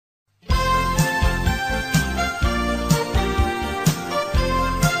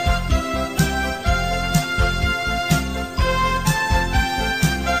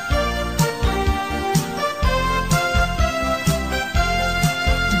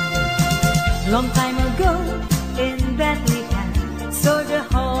Long time ago in Bethlehem, so the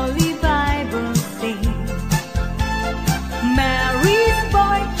Holy Bible says, Mary's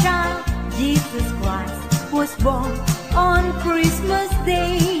boy child, Jesus Christ, was born on Christmas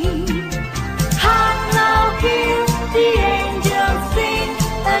Day. Hark now, hear the angels sing,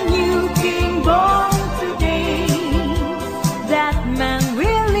 a new King born today. That man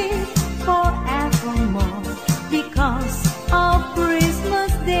will live forevermore because of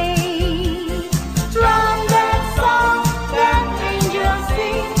Christmas Day. From that song that angels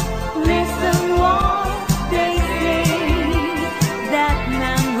sing, listen what they say. That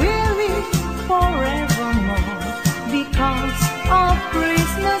man will live forevermore because of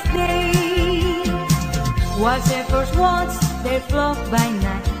Christmas Day. While shepherds watch their flock by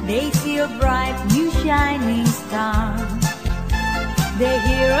night, they see a bright new shining star. They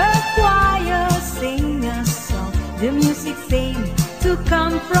hear a choir sing a song, the music seems to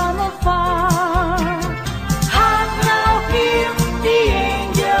come from afar. Hark now, hear the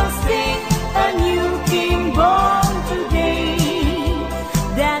angels sing, a new King born today.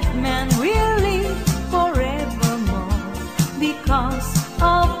 That man will live forevermore because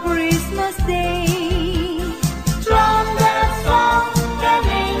of Christmas Day. From that song that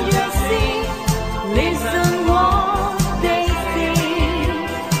angels sing, listen what they say.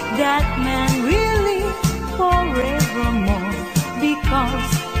 That man will live forevermore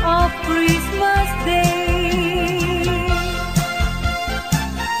because of Christmas Day.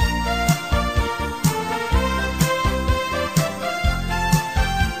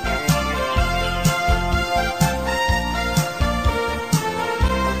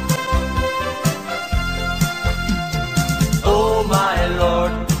 Oh my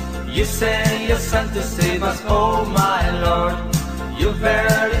Lord, you sent your Son to save us. Oh my Lord, you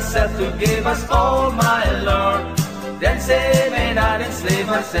verily said to give us. Oh my Lord, then save and not enslave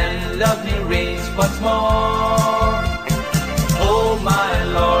us, and love me reigns once more. Oh my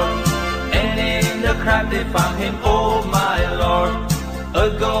Lord, and in the crowd they found him. Oh my Lord,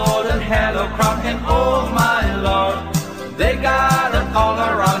 a golden halo crowned him. Oh my Lord, they gathered all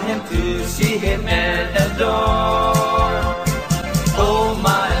around him to see him and adore. Oh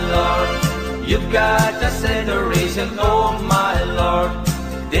my Lord, you've got just adoration. Oh my Lord,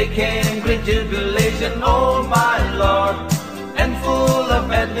 they came in great jubilation. Oh my Lord, and full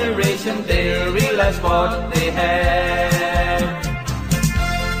of admiration, they realized what they had.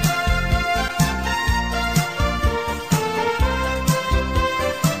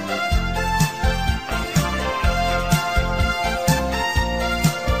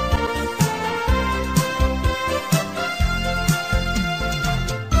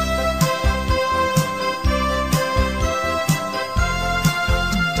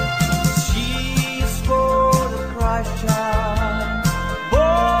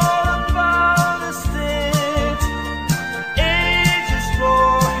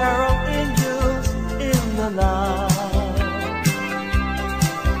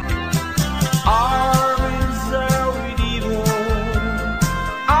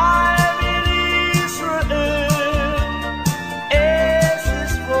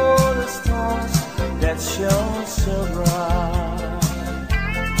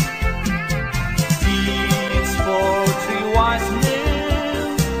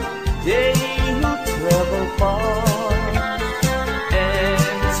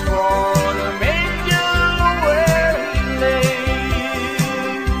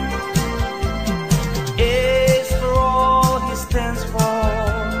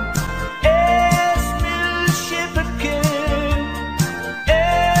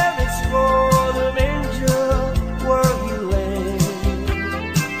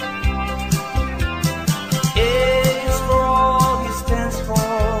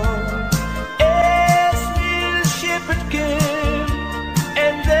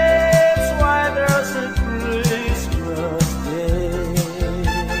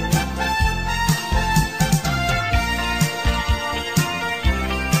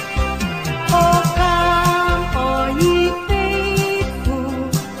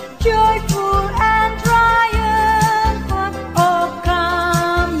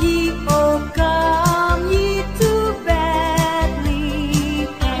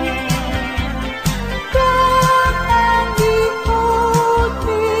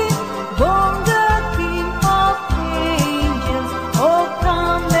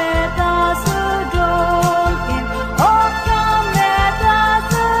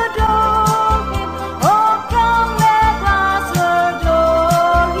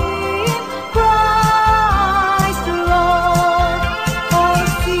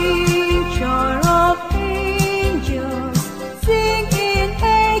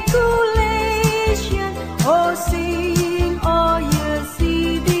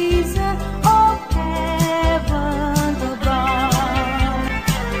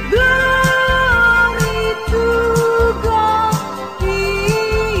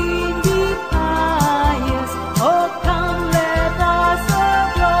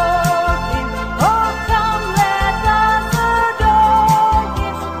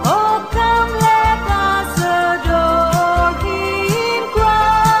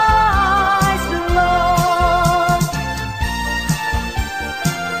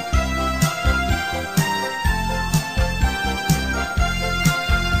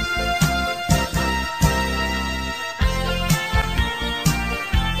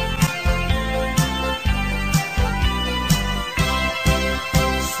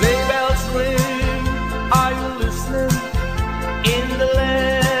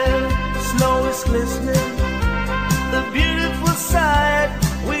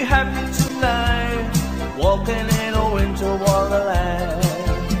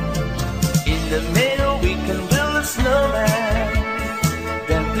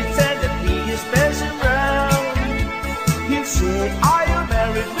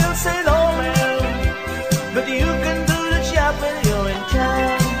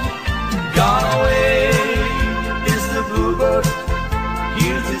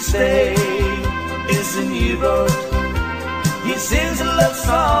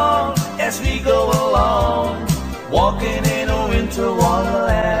 winter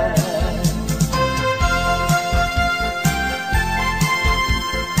wonderland.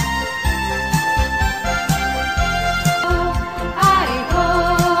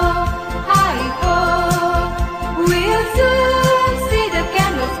 We'll soon see the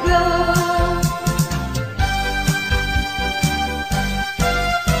candles glow.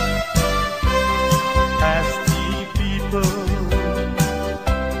 As the people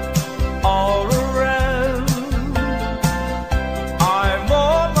all around, I'm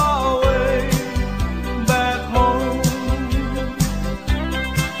on my way back home.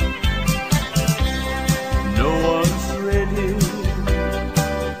 No one's ready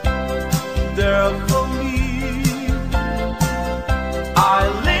there for me. I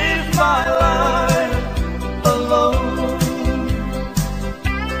live my life alone.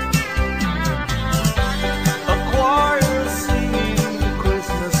 A choir singing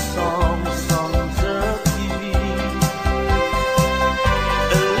Christmas songs on the TV.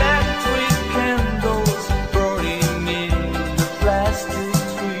 Electric candles burning in the plastic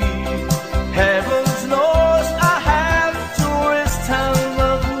tree. Heaven knows I have to waste time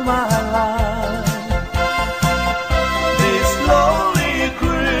of my life. This lonely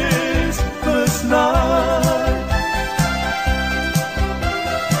Christmas night.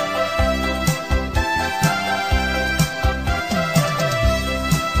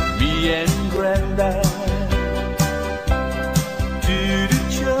 Me and Granddad to the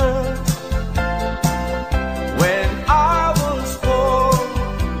church when I was 4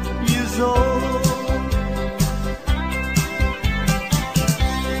 years old.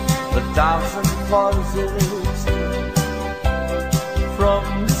 A thousand voices from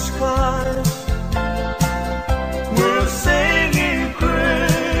the skies were singing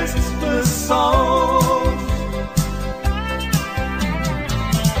Christmas songs.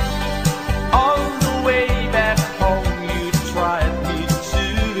 On the way back home, you tried me to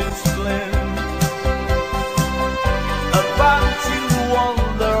explain about the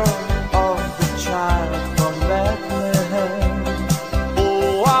wonder of the child from Bethlehem.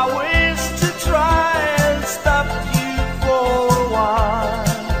 Oh, I wish to try and stop you for a while.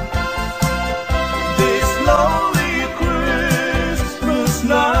 This lonely Christmas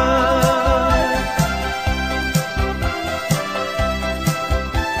night.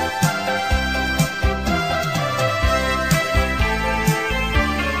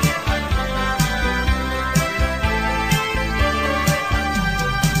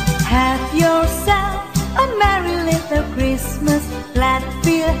 Have yourself a merry little Christmas, glad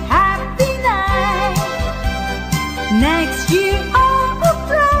feel happy night. Next year all the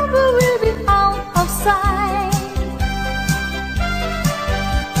trouble will be out of sight.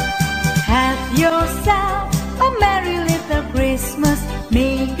 Have yourself a merry little Christmas,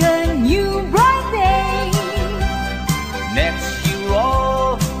 make a new bright day. Next year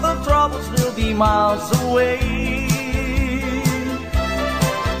all the troubles will be miles away.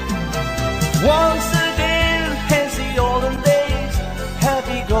 Once again, as the olden days,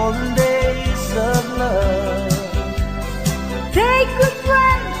 happy golden days of love. Take good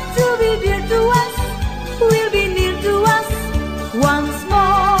friends to be dear to us, will be near to us once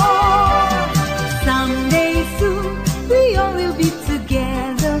more. Someday soon we all will be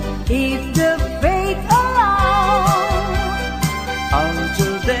together if the fate allows.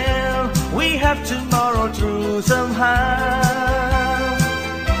 Until then, we have tomorrow through somehow.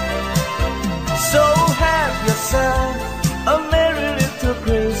 So have yourself a merry little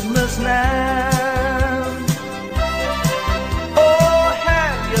Christmas now. Oh,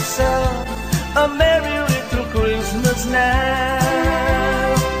 have yourself a merry little Christmas now.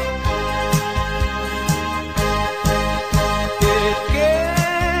 It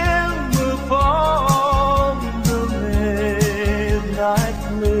came upon the midnight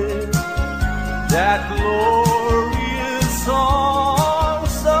mist, that glorious song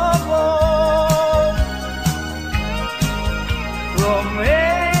of old, from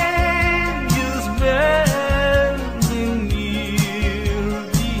angels bending near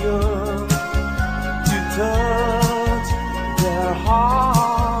the earth to touch their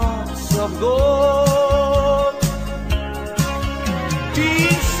hearts of gold.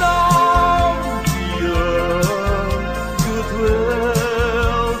 Peace on the earth,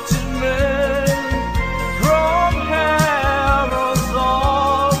 goodwill to men, from heaven's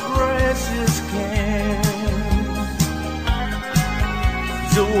all gracious king.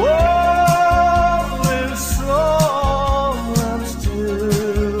 The world will song and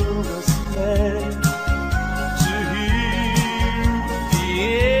still display to hear the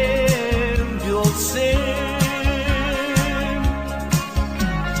angels sing.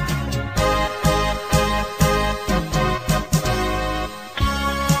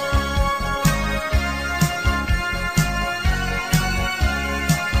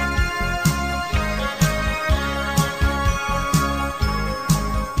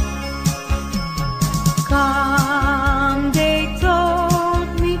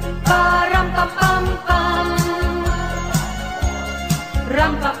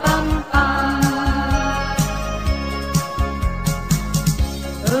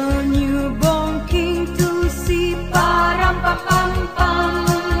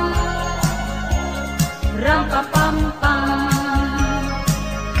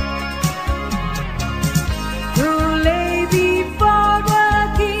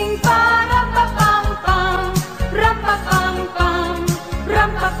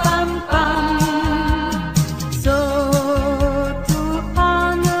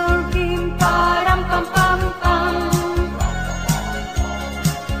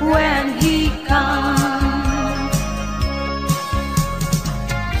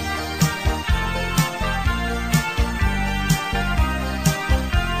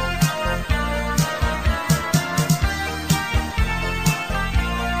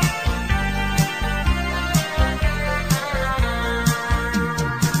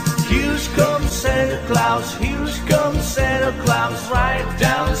 Claus, here comes Santa Claus, right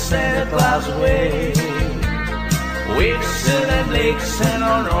down Santa Claus Way. Vixen and Blitzen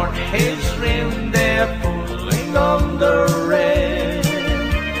on North Hills Rim, they're pulling on the rail.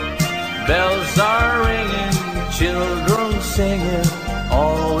 Bells are ringing, children singing,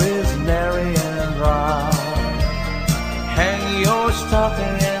 always merry and dry. Hang your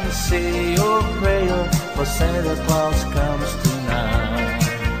stocking and say your prayer, for Santa Claus comes tonight.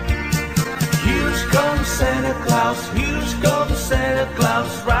 Here comes Santa Claus, here comes Santa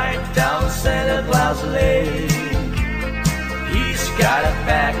Claus, right down Santa Claus Lane. He's got a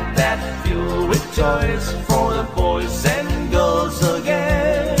backpack filled with toys for the boys and girls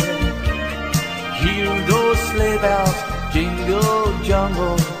again. Hear those sleigh bells jingle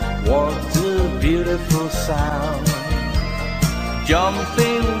jungle, what a beautiful sound.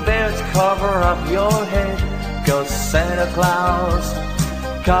 Jumping bears cover up your head, 'cause Santa Claus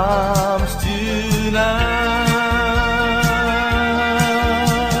comes tonight.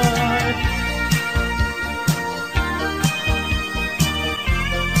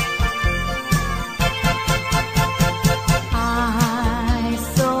 I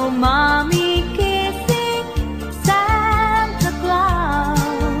saw Mommy kissing Santa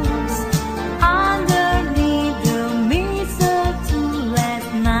Claus underneath the mistletoe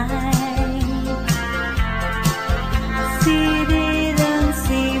last night. She didn't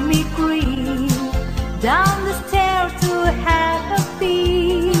see me creep down the stairs to have a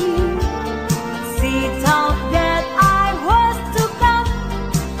peek. She thought that I was to come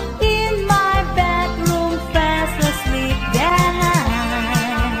in my bedroom fast asleep that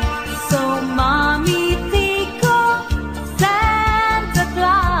night. So Mommy tickled Santa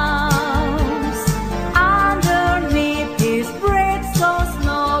Claus underneath his bread so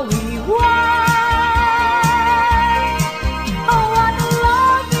snowy white. Oh, what a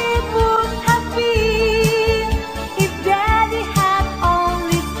love it would have been if Daddy had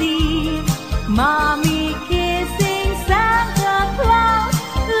only seen Mommy kissing Santa Claus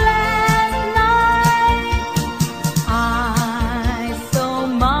last night. I saw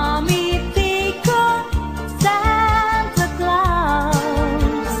Mommy tickle Santa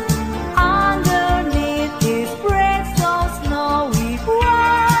Claus underneath his bread so snowy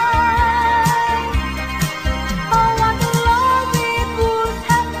white. Oh, what a love it would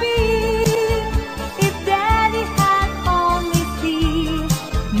have been if Daddy had only seen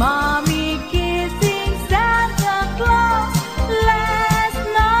Mommy kissing Santa Claus last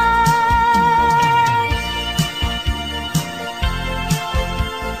night.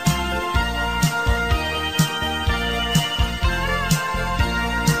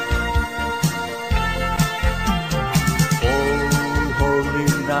 Oh,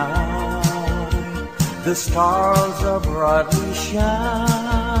 holy night, the stars are brightly shining.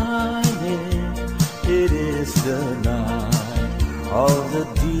 It is the night of the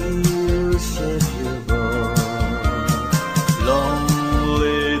dear Savior born. Long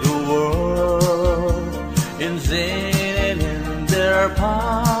lay the world in sin and in their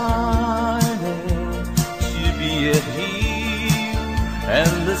pining, to be at Him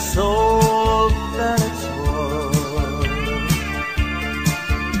and the soul that is worth.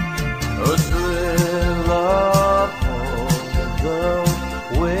 A thrill of hope, the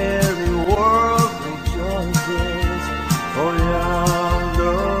weary world rejoices, for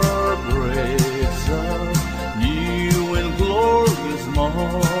yonder breaks a new and glorious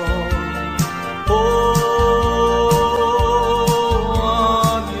morn. Oh,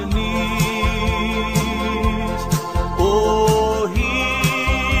 on your knees, oh,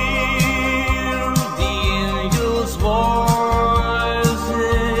 hear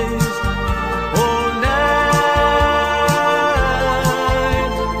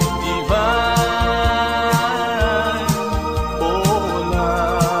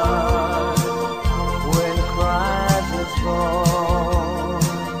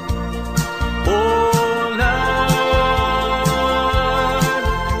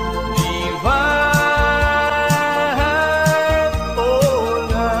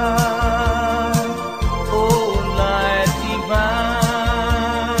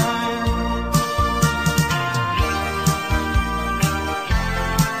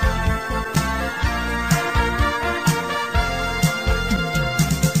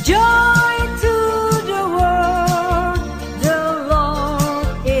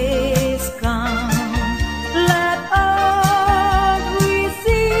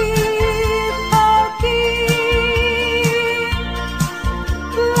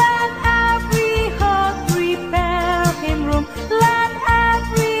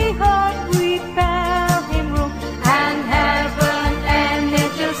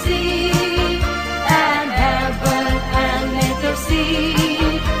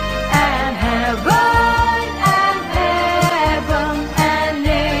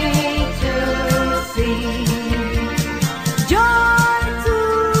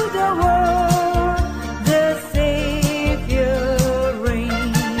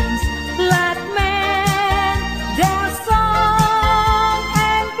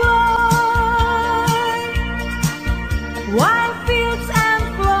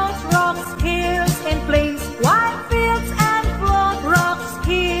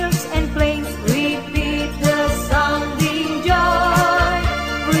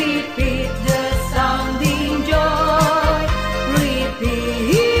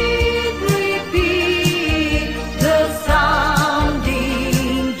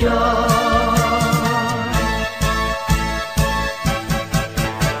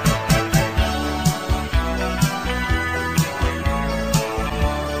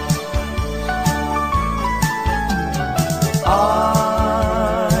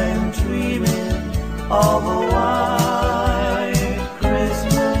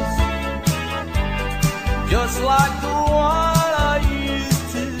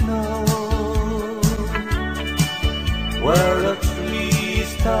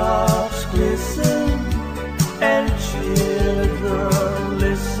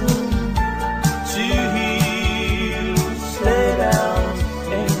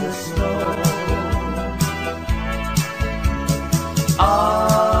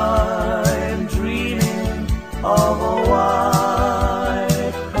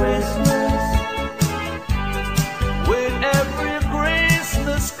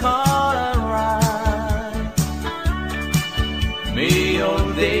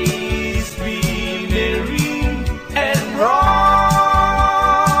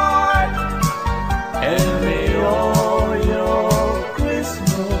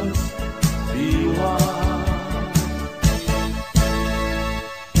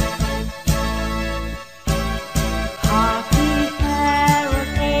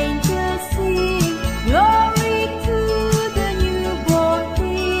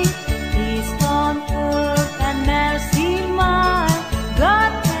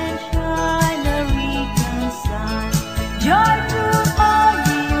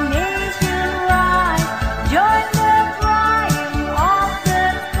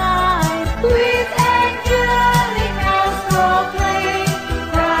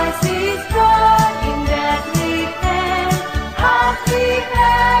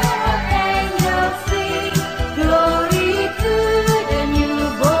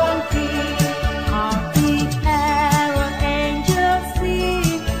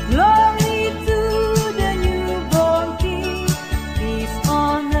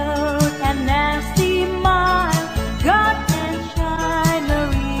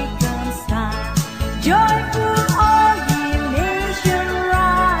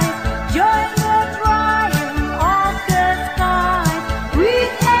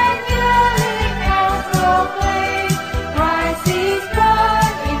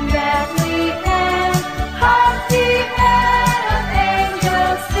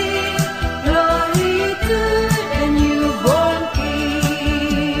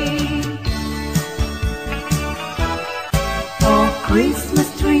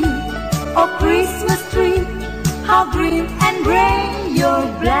green and gray your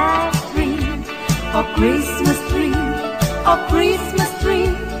black tree. Oh Christmas tree, oh Christmas tree,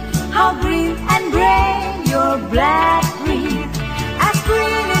 how green and gray your black tree. As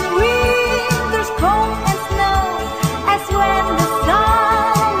green in winter's cold and snow, as when the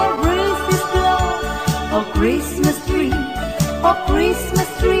summer breezes blow. Oh Christmas tree, oh Christmas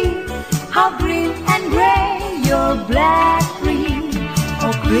tree, how green and gray your black tree.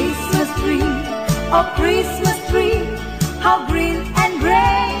 Oh Christmas tree, oh Christmas tree, how green and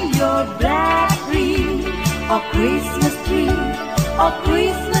gray your black tree. Oh Christmas tree, oh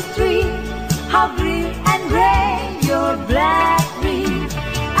Christmas tree, how green and gray your black tree.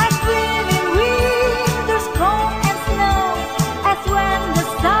 As green in winter's cold and snow, as when the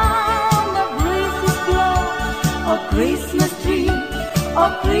summer breezes blow. Oh Christmas tree,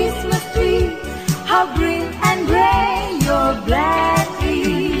 oh Christmas tree, how green and gray your black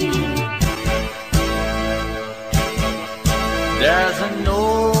tree. There's an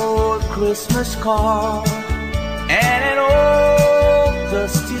old Christmas card and an old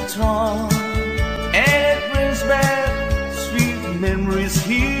dusty trunk, and it brings back sweet memories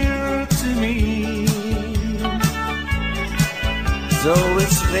here to me. Though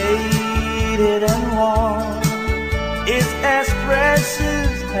it's faded and worn, it's as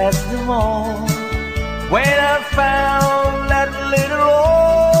precious as the morn when I found that little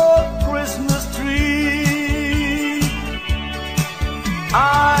old Christmas tree.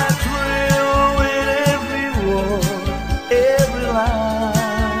 I thrill with every word, every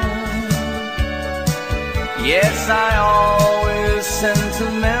line. Yes, I always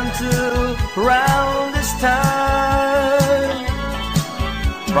sentimental round this time.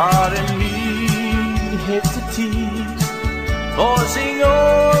 Pardon me, hate to tease, forcing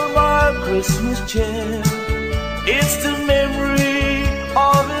all my Christmas cheer. It's the memory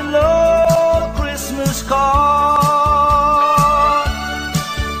of an old Christmas card.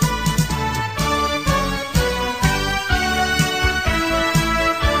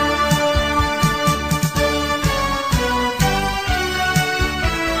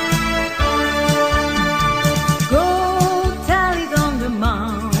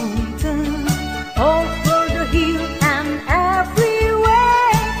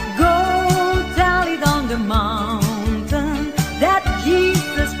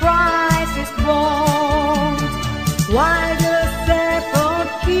 While the shepherd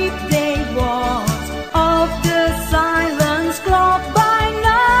keep they watch of the silence clock by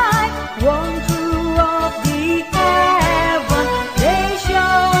night, one through of the heaven they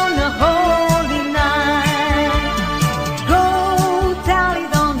shone a holy night. Go tell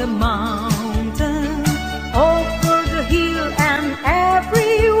it on the mountain, over the hill and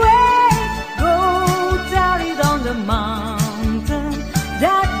everywhere. Go tell it on the mountain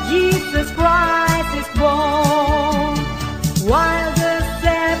that Jesus Christ is born. While the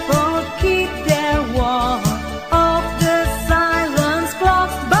shepherd keep their watch of the silence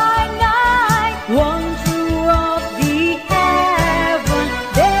clocks by night, one through of the heaven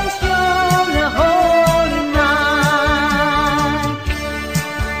they shone a holy night.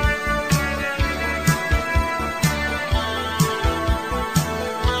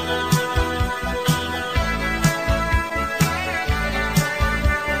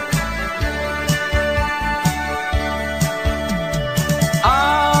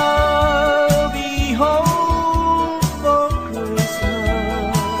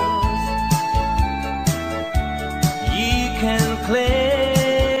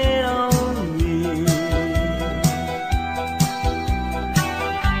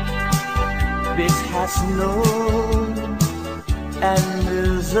 Snow and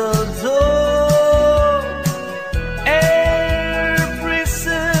mistletoe, air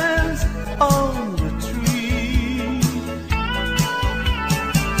presents on the tree.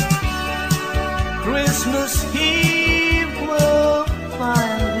 Christmas Eve will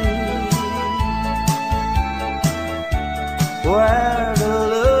find it where the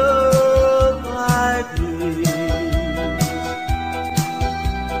love like this.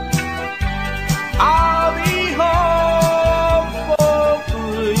 I'll be home for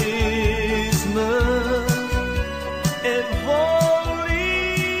Christmas if only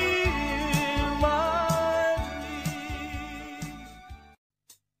in my dreams.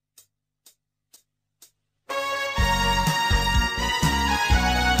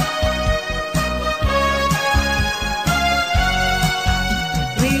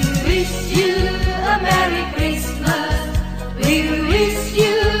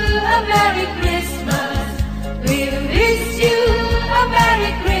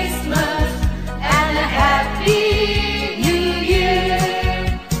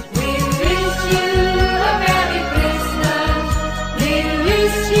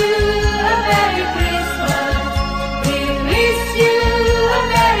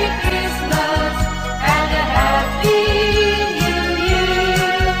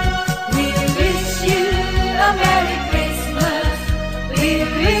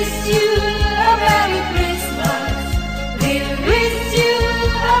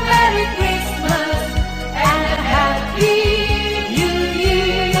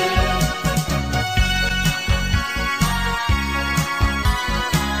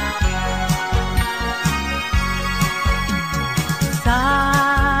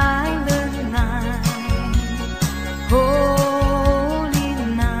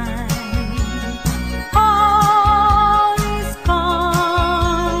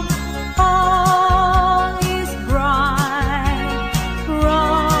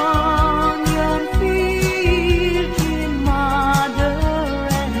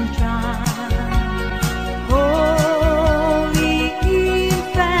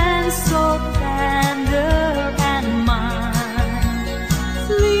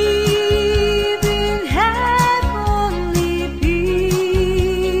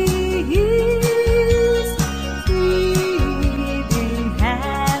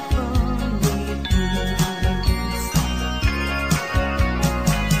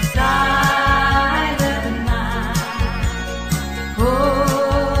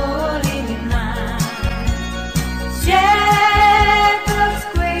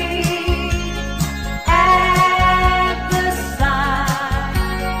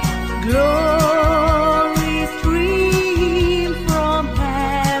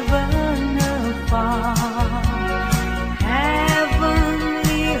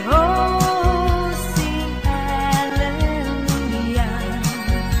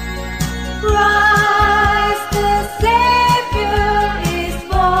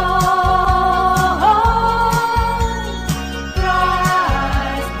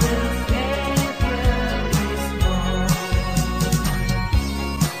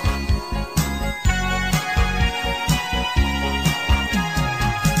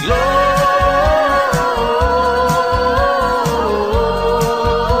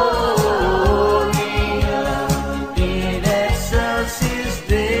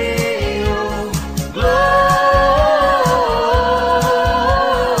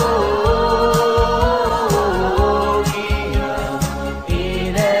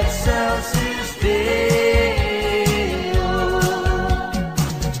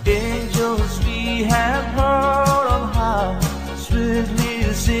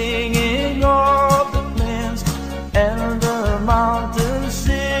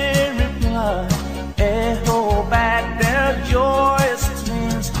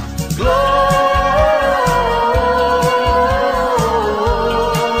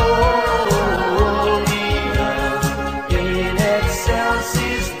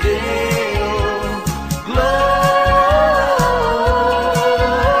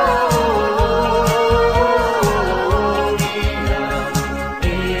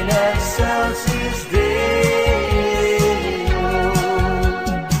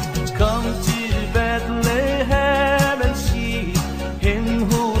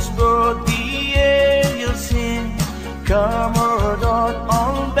 armored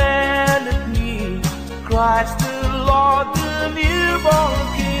on bended knee, Christ the Lord, the newborn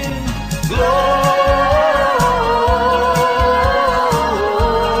King. Gloria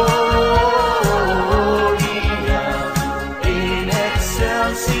in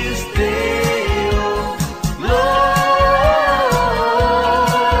excelsis Deo. Gloria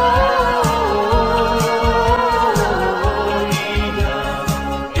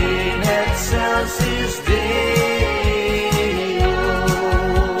in excelsis Deo.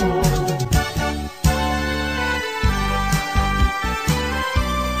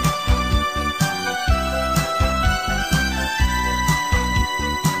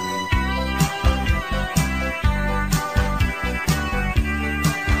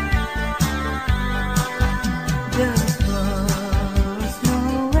 The first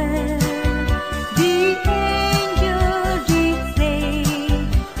Noel, the angel did say,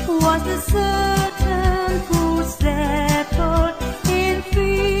 was the certain whose shepherd in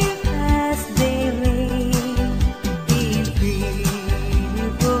fear as they lay. In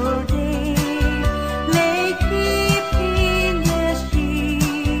fearful day, lay keeping their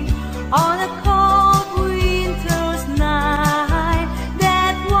sheep on a cold winter's night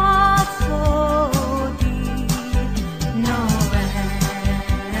that was so deep. Noel,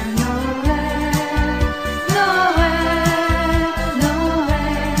 Noel, Noel,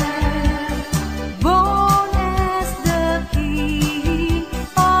 born as the King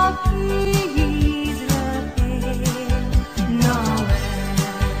of Israel. Noel,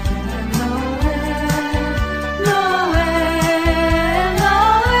 Noel,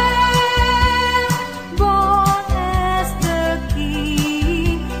 Noel, born as the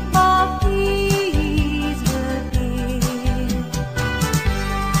King of Israel.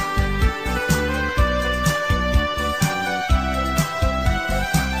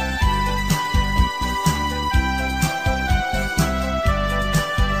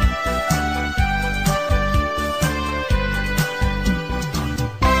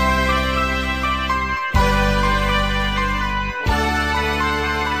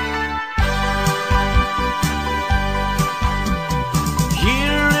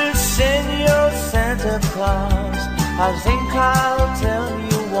 Here is Senor Santa Claus. I think I'll tell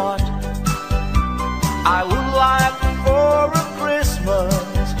you what I would like for a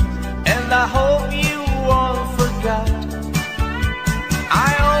Christmas, and I hope you won't forget.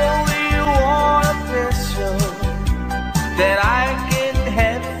 I only want a pistol that I can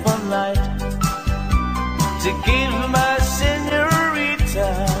have for night to give my senorita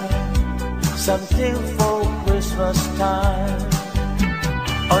something for Christmas time.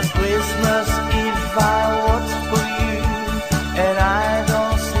 On Christmas Eve I watch for you, and I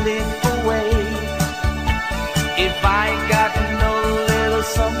don't sleep away. If I got no little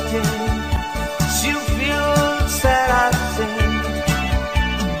something, she'll feel sad, I think.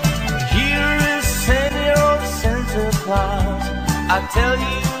 Here is Senor Santa Claus. I tell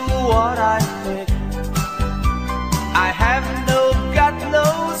you what I think. I have got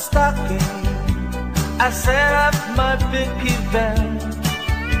no stocking. I set up my big event.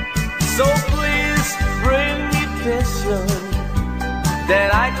 So please bring me pistol that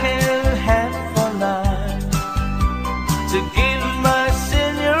I can have for night to give my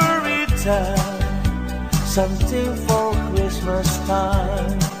senorita something for Christmas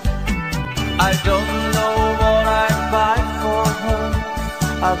time. I don't know what I'd buy for her.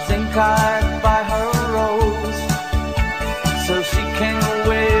 I think I'd buy her a rose so she can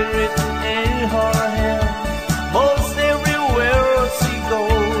wear it in her hair most everywhere she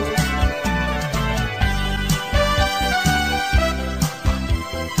goes.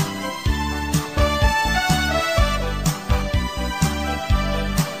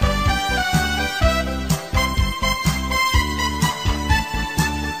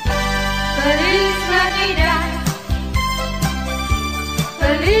 Feliz Navidad,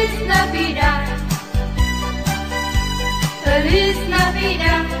 Feliz Navidad, Feliz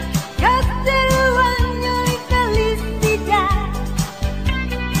Navidad, castello año y felicidad.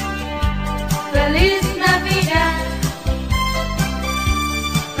 Feliz Navidad,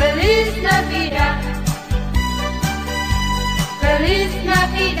 Feliz Navidad, Feliz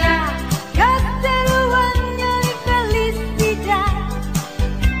Navidad, castello año y felicidad.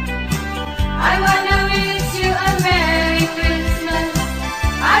 I wanna wish you a Merry Christmas.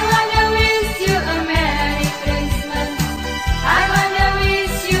 I wanna wish you a Merry Christmas. I wanna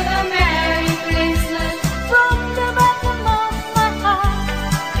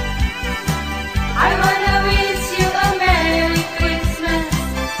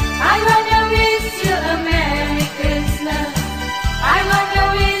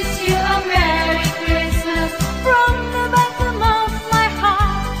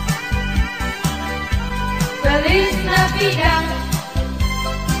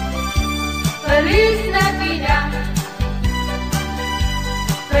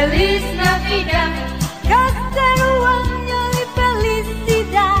Feliz Navidad, castello año y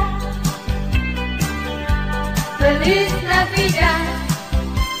felicidad. Feliz Navidad,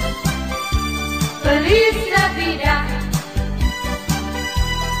 Feliz Navidad,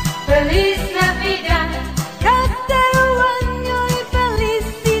 Feliz Navidad, castello año y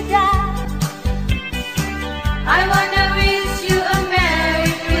felicidad. I wanna wish you a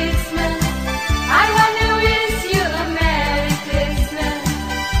Merry Christmas. I wanna wish you a Merry Christmas.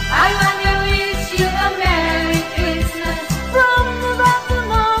 I wanna wish you a Merry Christmas from the bottom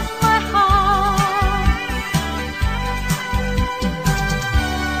of my heart.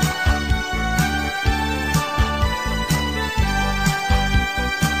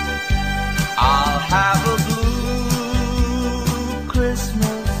 I'll have a blue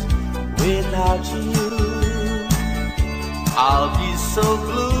Christmas without you. I'll be so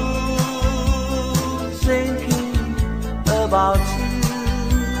blue thinking about you.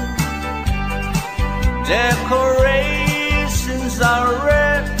 Decorations are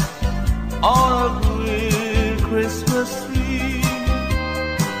red on a green Christmas tree.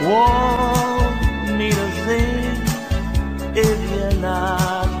 Won't need a thing if you're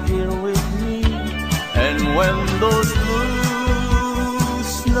not here with me. And when those blue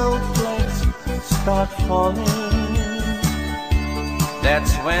snowflakes start falling,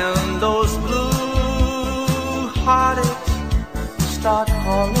 that's when those blue heartaches start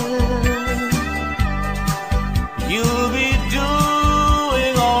calling. You'll be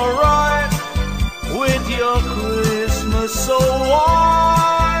doing alright with your Christmas so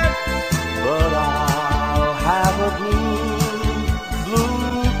white, but I'll have a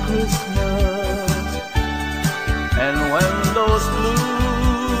blue Christmas. And when those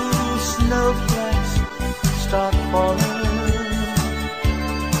blue snowflakes start falling,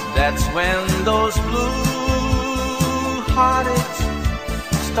 that's when those blue heartaches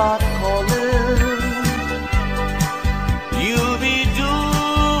start calling. You'll be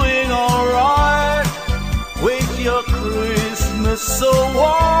doing alright with your Christmas so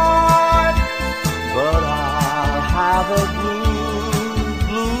white, but I'll have a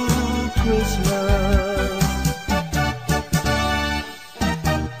blue Christmas.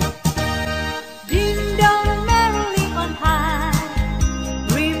 Ding dong merrily on high,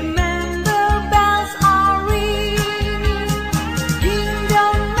 remember bells are ringing. Ding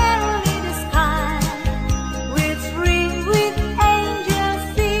dong merrily the sky, which ring with angels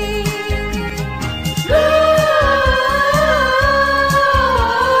singing.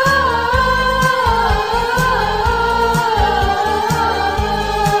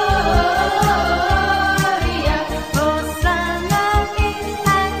 Gloria, Hosanna in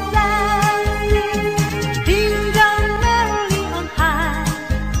excelsis. Ding dong merrily on high,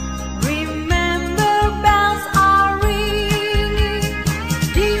 remember bells are ringing.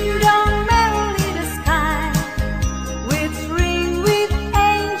 Ding dong merrily the sky, which ring with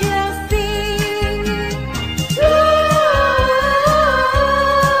angels singing.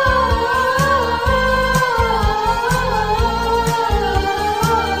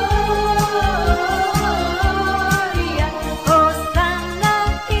 Gloria, Hosanna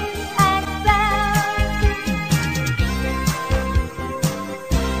in excelsis.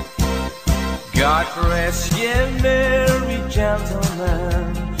 God rest ye merry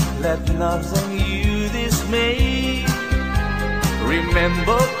gentlemen, let nothing you dismay.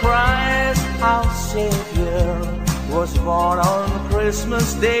 Remember Christ our Savior was born on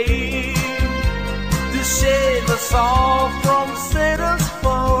Christmas Day to save us all from Satan's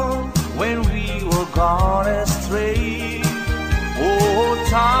fall when we were gone astray. Oh,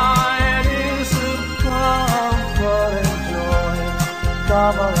 tidings of comfort and joy,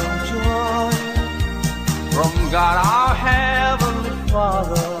 comfort and joy from God our Heavenly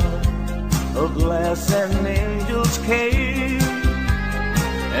Father. A glass and angels came,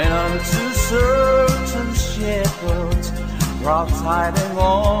 and unto certain shepherds brought tidings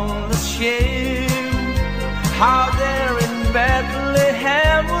on the shame, how there in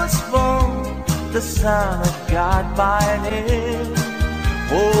Bethlehem was born the Son of God by name.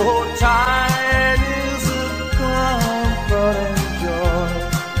 Oh, tidings of comfort and joy,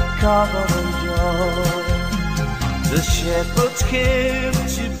 comfort and joy. The shepherds came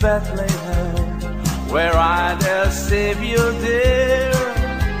to Bethlehem, where I their Savior dear.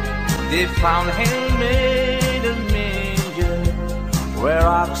 They found him made a manger, where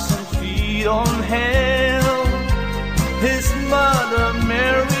oxen feed on him. His mother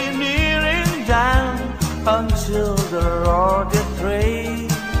Mary kneeling down until the Lord did pray.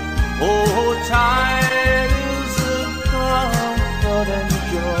 Oh, tidings of comfort and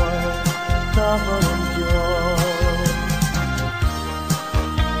joy, comfort and joy.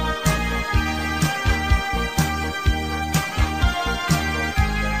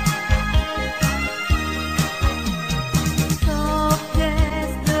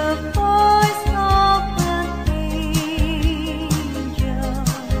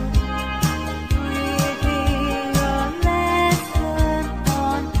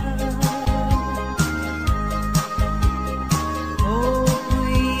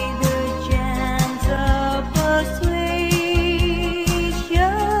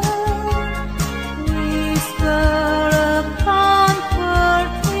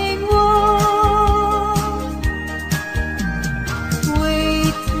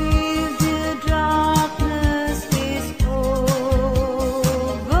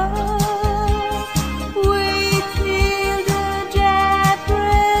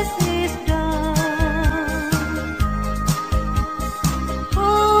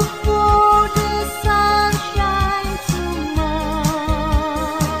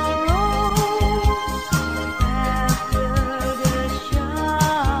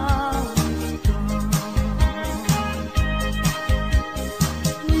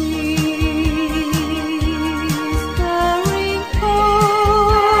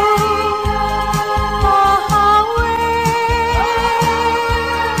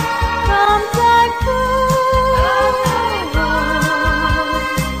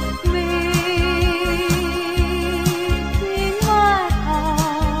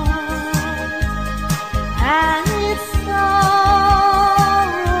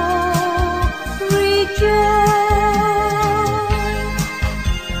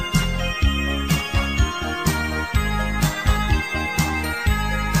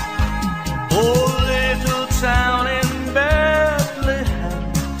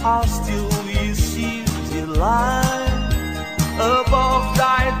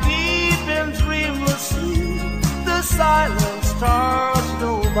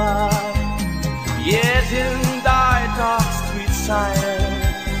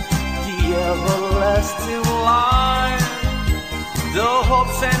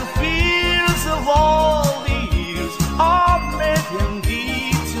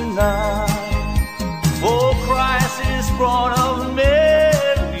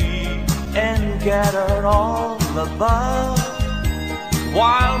 heaven all above.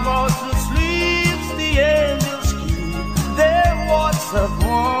 While mortal sleeps, the angels keep their watch of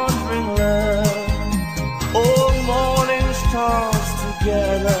wandering love. Oh, morning stars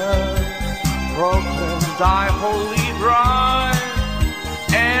together, proclaim thy holy bride,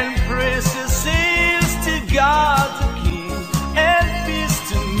 and praises sings to God the King, and peace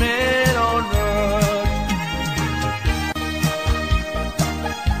to men on earth.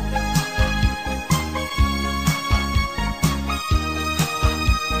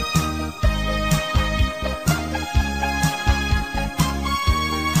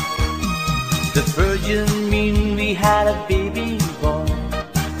 The virgin mean we had a baby boy.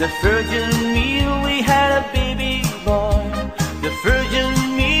 The virgin meal we had a baby boy. The virgin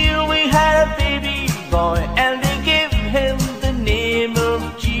meal we had a baby boy, and they gave him the name of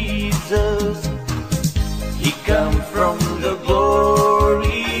Jesus. He come from the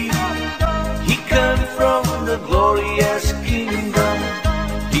glory. He come from the glorious kingdom.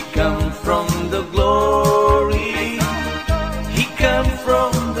 He come from the glory. He come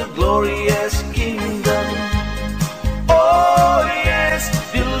from the glorious kingdom. Oh yes,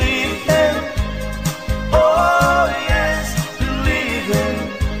 believe him. Oh yes, believe him.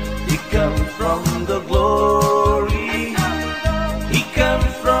 He come from the glory. He come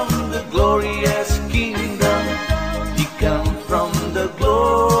from the glorious kingdom. He come from the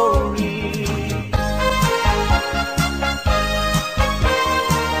glory.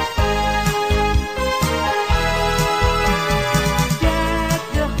 Deck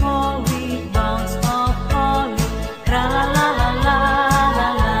the holy bounds of holly, tra la la la la la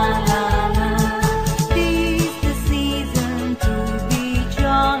la la la. This the season to be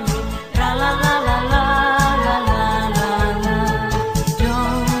jolly, tra la la la la la la la la.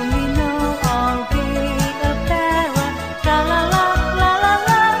 Don't we know our gay apparel, tra la la la la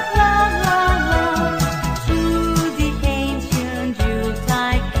la la la la. Through the ancient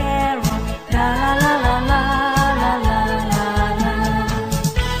Yuletide carol, tra la la la la la la la.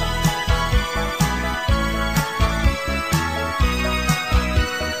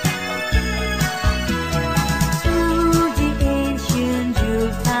 Through the ancient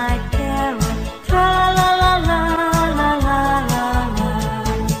Yuletide carol, tra la la la la la la la.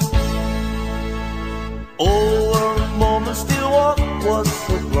 Oh, a moment still walk was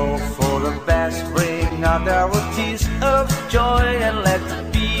so glow, for the bells ring out their tears of joy, and let the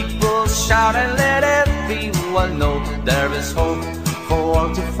people shout, and let everyone know there is hope for all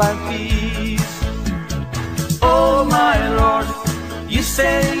to find peace. Oh my Lord, you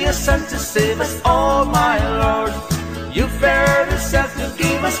sent your Son to save us. Oh my Lord, you fared yourself to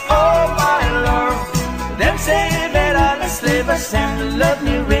give us. Oh my Lord, then save it and enslave us, and the love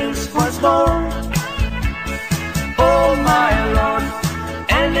me reigns once more. Oh my Lord,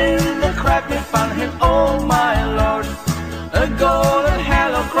 and in the crack we found him. Oh my Lord, a golden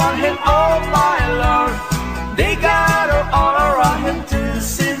halo crown him. Oh my Lord, they gather all around him to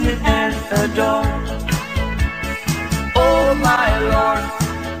sing him and adore. Oh my Lord,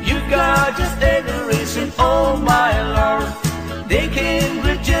 you got just adoration. Oh my Lord, they came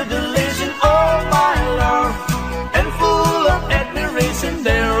with jubilation. Oh my Lord, and full of admiration,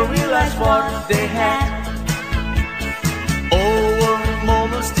 they realized what they had. Oh, a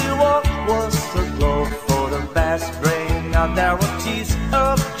moment still what was the glow, for the bells ring out their tears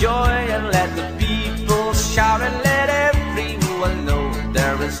of joy, and let the people shout, and let everyone know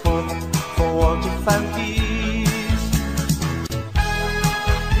there is hope for all to find peace.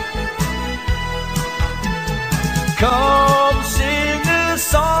 Come sing a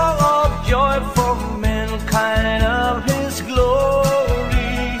song of joy for mankind of his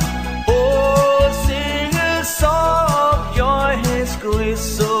glory. Oh, sing a song of joy, his grace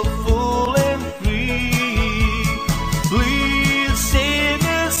so full and free. Please sing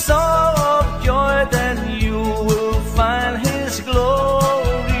a song of joy, then you will find his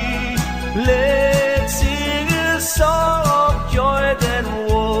glory. Let's sing a song of joy, then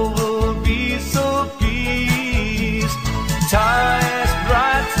all will be so peace. Time is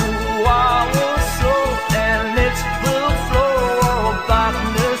bright through our soul, and it will flow all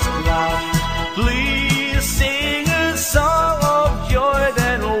darkness cloud. Please sing a song of joy,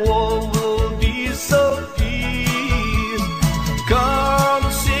 then all will be so peace. Come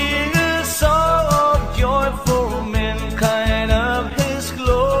sing a song of joy for mankind of his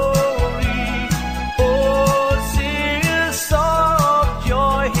glory.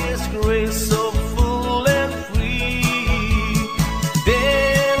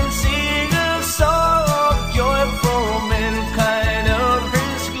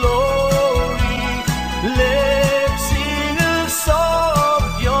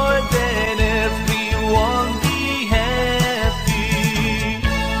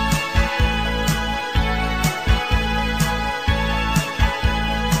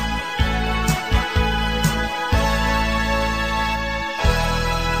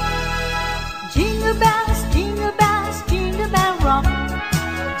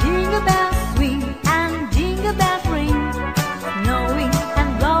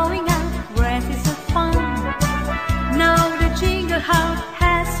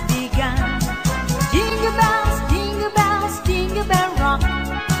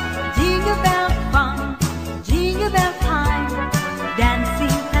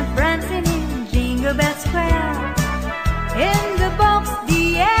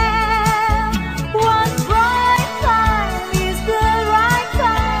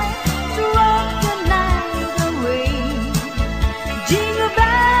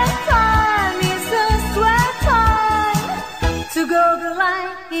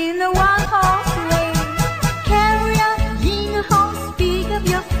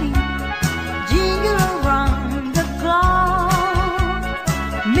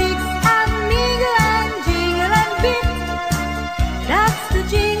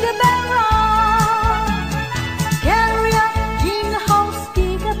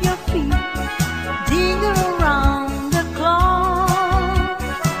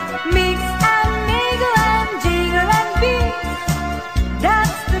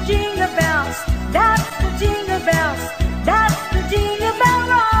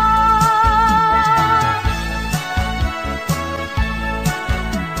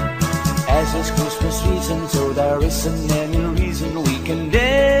 As it's Christmas season, so there isn't any reason we can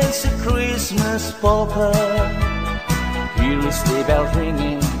dance a Christmas polka. Here is sleigh bells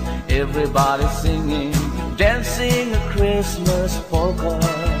ringing, everybody singing, dancing a Christmas polka.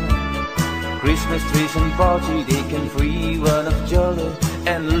 Christmas trees and party, they can free one of jolly,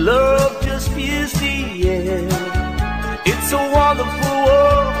 and love just fills the air. It's a wonderful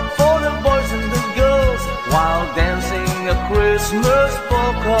world for the boys and the girls while dancing a Christmas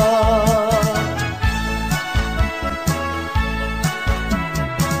polka.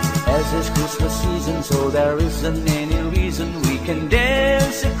 As it's Christmas season, so there isn't any reason we can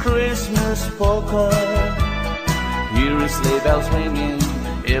dance a Christmas polka. Here is sleigh bells ringing,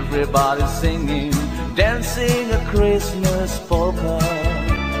 everybody singing, dancing a Christmas polka.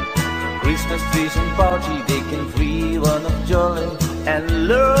 Christmas trees and party, they can free one of jolly, and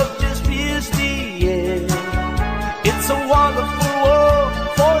love just fills the air. It's a wonderful world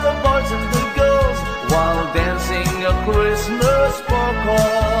for the boys and the girls while dancing a Christmas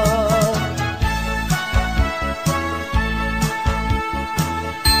polka.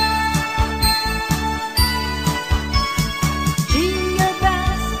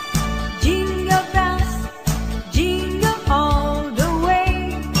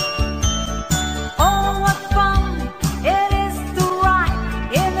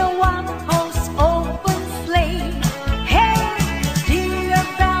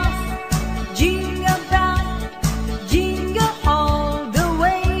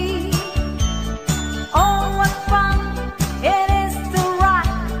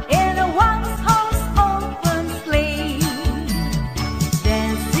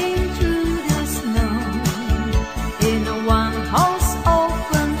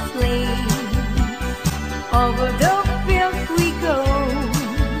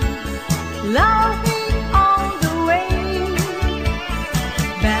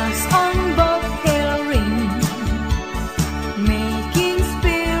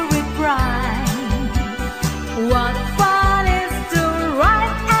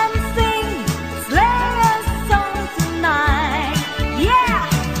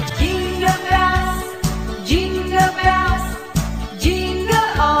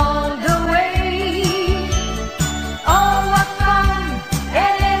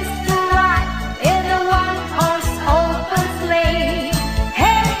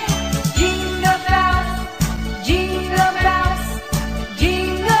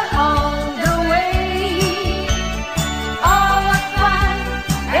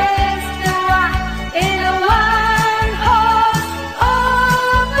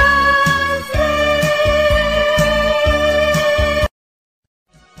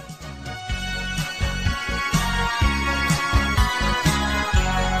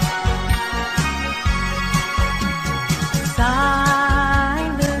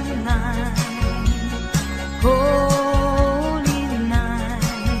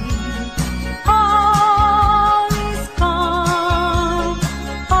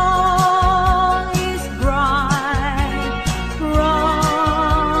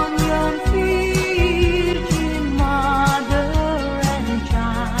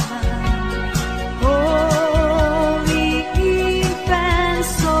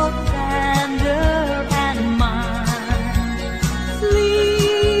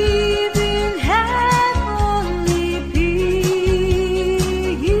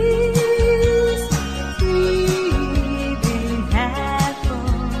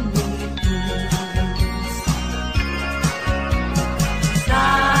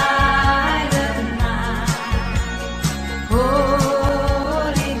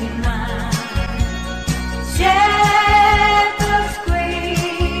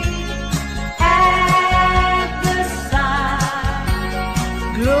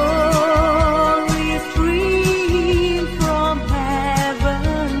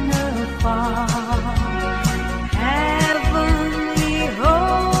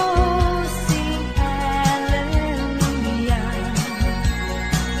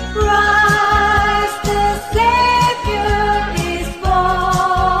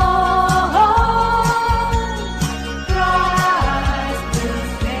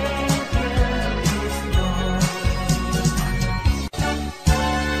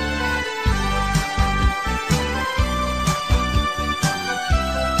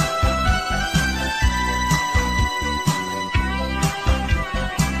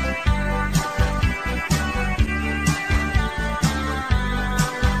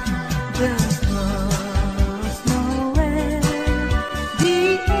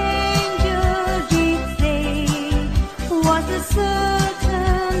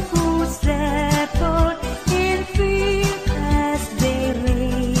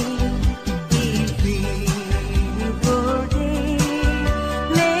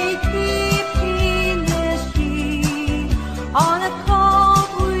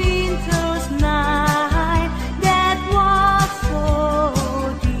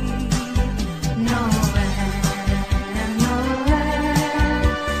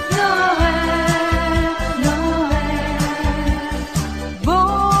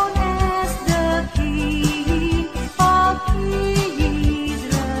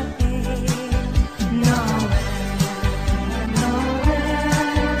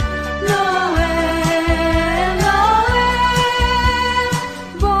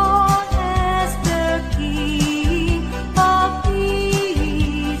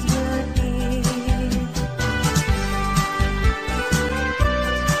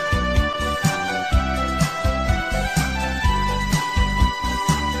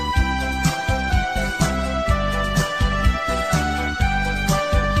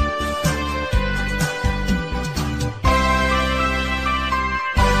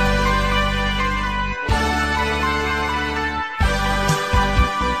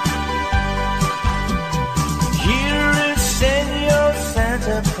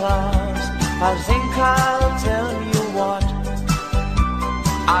 Claus, I think I'll tell you what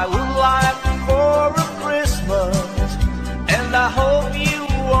I would like for a Christmas, and I hope you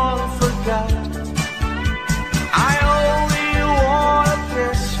won't forget. I only want a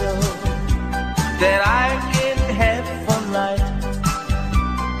picture that I can have for night,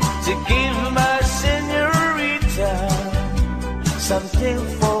 to give my señorita something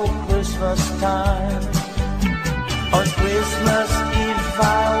for Christmas time. On Christmas Eve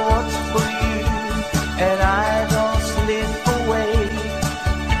I watch for you, and I don't slip away.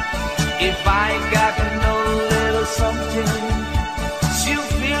 If I got no little something, she'll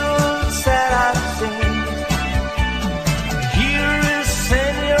feel sad, I think. Here is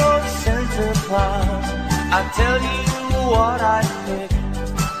Senor Santa Claus, I'll tell you what I pick.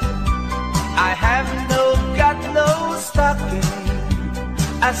 I have got no stocking,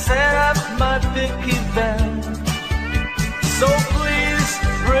 I set up my big event. So please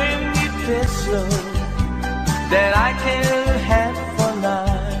bring me peso that I can have for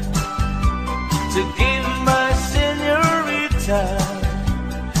night, to give my señorita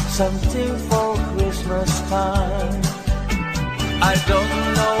something for Christmas time. I don't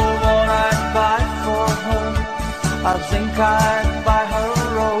know what I'd buy for her. I think I'd buy her a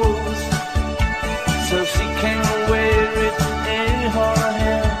rose, so she can wear it in her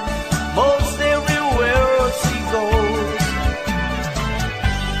hair most everywhere she goes.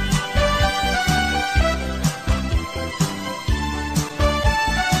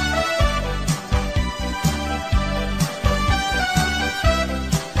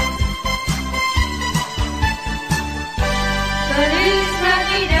 Feliz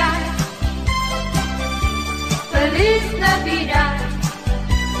Navidad, Feliz Navidad,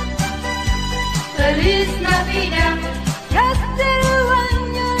 Feliz Navidad, próspero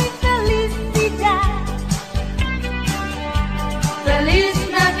año y felicidad. Feliz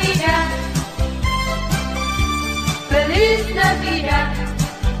Navidad, Feliz Navidad,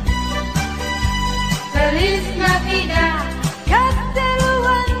 Feliz Navidad, próspero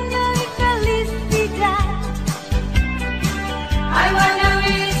año y felicidad. I wanna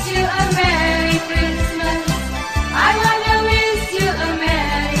wish you a Merry Christmas. I wanna wish you a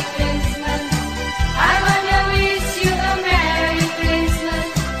Merry Christmas. I wanna wish you a Merry Christmas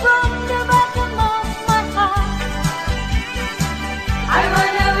from the bottom of my heart. I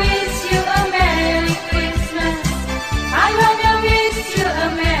wanna wish you a Merry Christmas. I wanna wish you a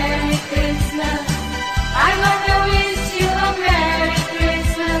Merry Christmas. I wanna wish you a Merry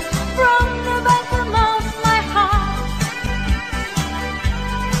Christmas from the bottom of my heart.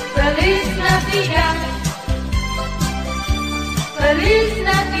 Feliz Navidad, Feliz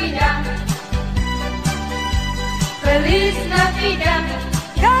Navidad, Feliz Navidad,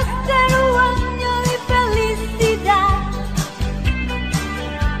 próspero año y felicidad.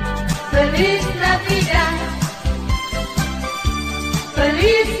 Feliz Navidad,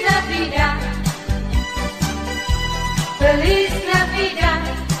 Feliz Navidad, Feliz Navidad,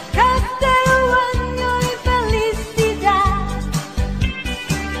 próspero año y felicidad.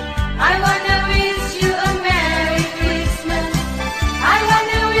 I wanna wish you a Merry Christmas. I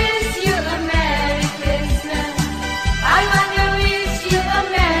wanna wish you a Merry Christmas. I wanna wish you a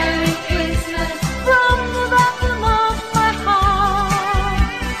Merry Christmas from the bottom of my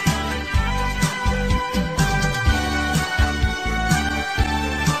heart.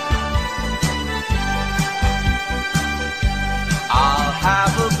 I'll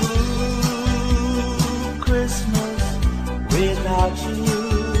have a blue Christmas without you.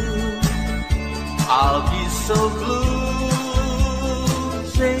 I'll be so blue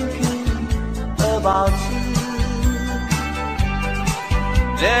thinking about you.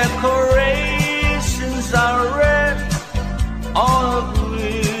 Decorations are red on a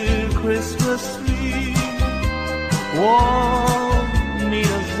blue Christmas tree. Won't need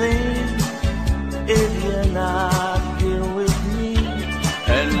a thing if you're not here with me.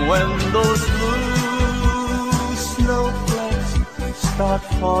 And when those blue snowflakes start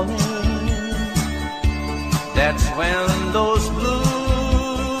falling, that's when those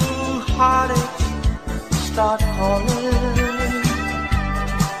blue heartaches start calling.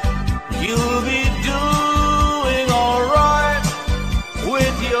 You'll be doing alright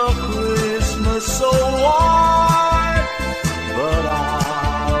with your Christmas so white, but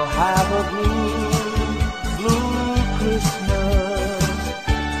I'll have a blue Christmas.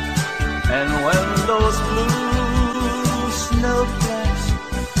 And when those blue snowflakes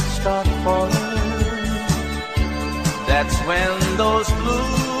start falling, that's when those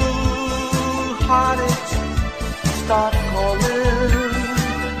blue heartaches start calling.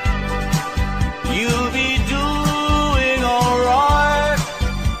 You'll be doing alright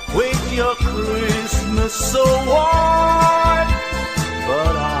so warm,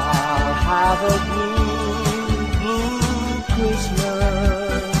 but I'll have a blue, blue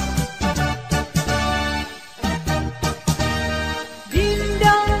Christmas. Ding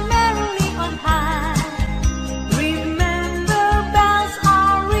dong merrily on high, remember bells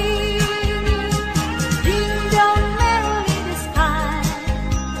are ringing. Ding dong merrily the sky,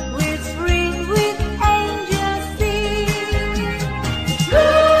 with ring with angels singing.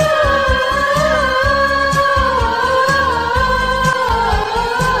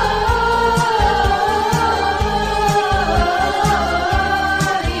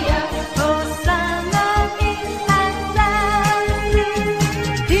 Hosanna in Atlanta.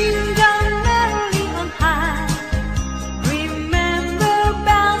 Ding dong merrily on high, remember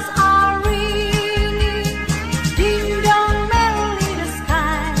bells are ringing. Ding dong merrily the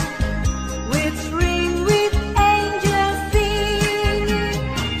sky, with ring with angels singing.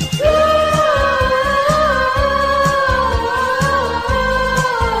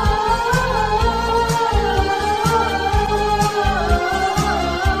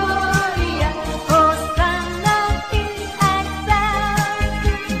 Hosanna in Atlanta.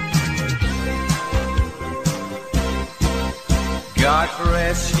 God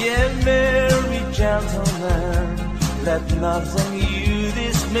rest ye merry gentlemen, let nothing you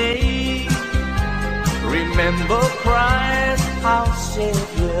dismay. Remember Christ our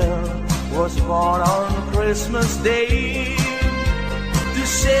Savior was born on Christmas Day to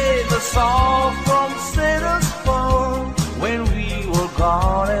save us all from Satan's fall when we were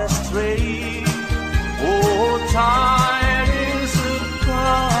gone astray. Oh, tidings of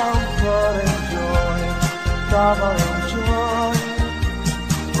comfort and joy, comfort and joy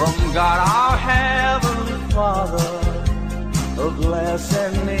from God our Heavenly Father. A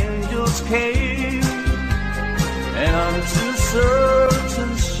blessed angels came, and unto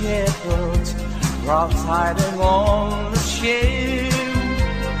certain shepherds brought tidings on the shame,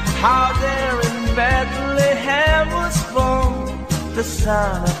 how there in Bethlehem was born the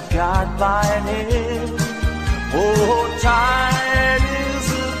Son of God by name. Oh, tidings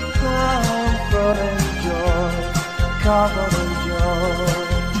of comfort and joy, comfort and joy.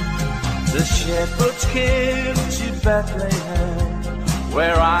 The shepherds came to Bethlehem,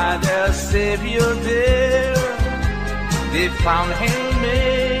 where I their Savior there. They found him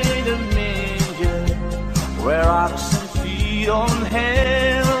made a manger, where oxen feed on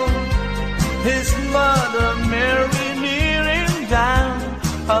him. His mother Mary kneeling down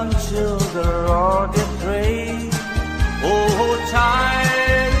until the Lord did pray. Oh,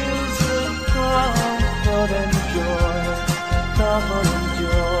 tidings of comfort and joy, comfort and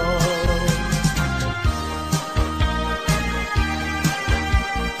joy.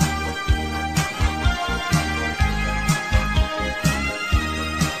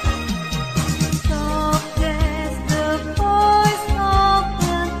 Soft as the voice of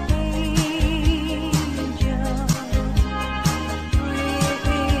an angel,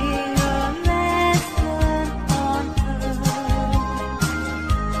 breathing a lesson on earth.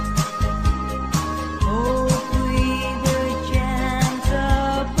 Hope with a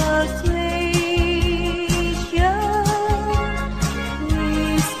gentle persuasion,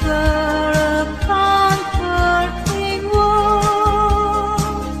 whisper a comforting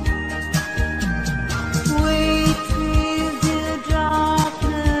word. Wait till the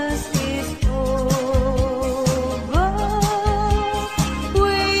darkness is over.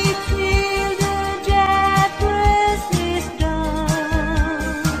 Wait till the darkness is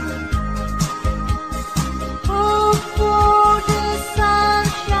done. Hope for the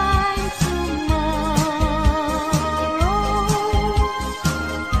sunshine tomorrow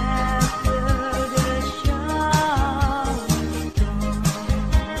after the shower's gone.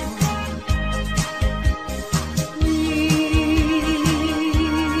 Whispering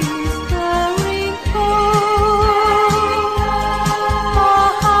far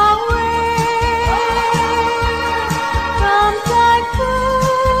away from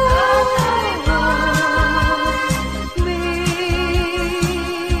typhoon, making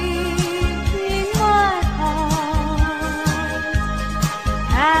my heart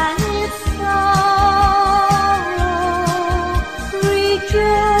and its sorrow rejoice.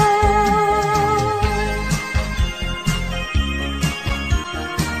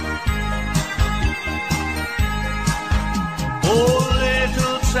 Oh,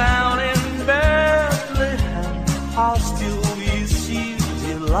 little town in Bethlehem, how still we see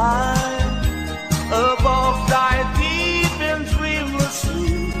delight. Above thy deep and dreamless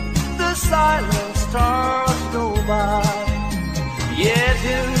sleep, the silent stars go by. Yet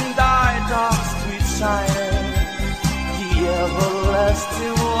in thy dark street shine the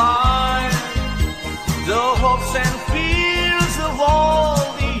everlasting light.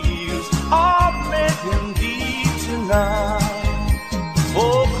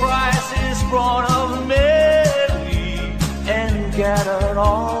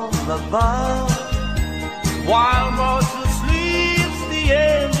 all above. While Moses sleeps, the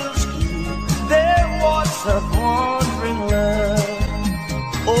angels keep their watch of wandering love.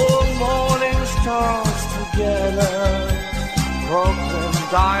 Oh, morning stars together proclaim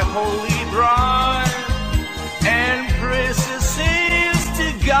thy holy bride, and praises sings to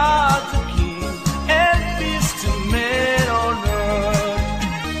God the King, and peace to men on earth.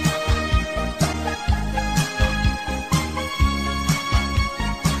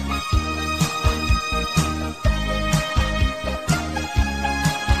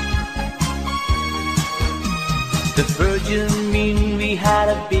 The virgin mean we had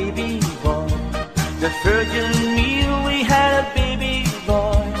a baby boy. The virgin mean we had a baby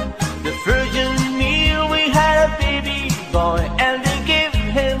boy. The virgin mean we had a baby boy, and they gave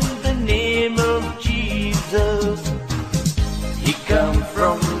him the name of Jesus. He come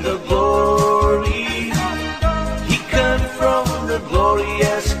from the glory. He come from the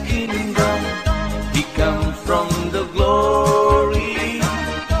glorious kingdom. He come from the glory.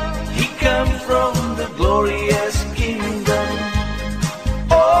 He come from the glorious kingdom.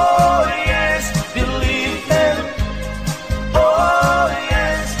 Oh yes, believe him. Oh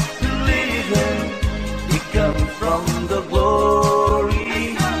yes, believe him. He come from the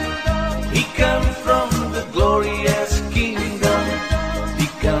glory. He come from the glorious kingdom. He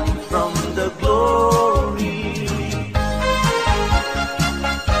come from the glory.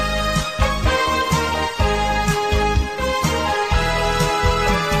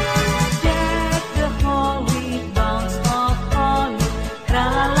 Deck the hall with boughs of olive, tra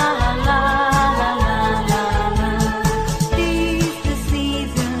la la la la la la la. Tis the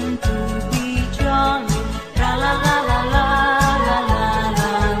season to be jolly, tra la la la la la la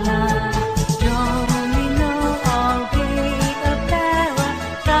la la. Dormino all gay apparel,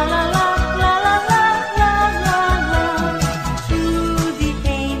 tra la la la la la la la la. Through the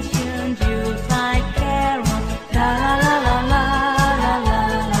ancient Yuletide carol, tra la la la la la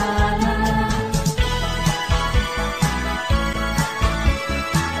la la la.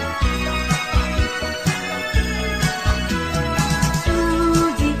 Through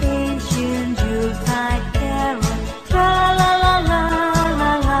the ancient Yuletide carol, tra la la la la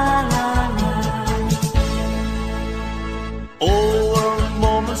la la la. Over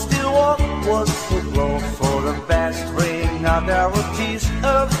moment still walk was the glow for the best ring out varieties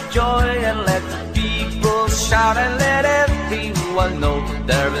of joy, and let the people shout and let everyone know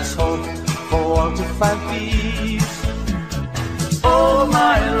there is hope for all to find peace. Oh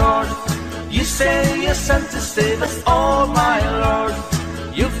my Lord, you sent your son to save us. Oh my Lord,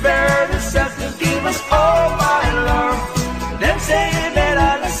 you fared yourself to give us. Oh my Lord, then say that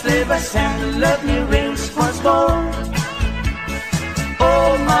I slave us and let me reigns once more.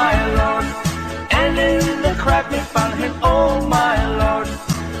 Oh my Lord, and in the crack we found him. Oh my Lord,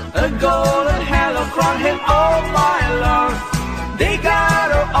 a golden halo crowned him. Oh my Lord, they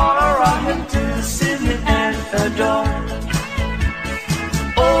gather all around him to see him and adore.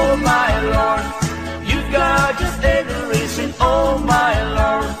 Oh my Lord, you've got just adoration. Oh my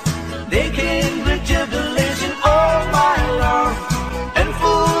Lord, they came with jubilation. Oh my Lord, and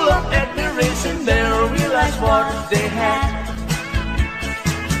full of admiration they realized what they had.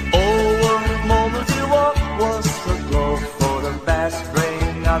 Over moments you walk was the glow for the vast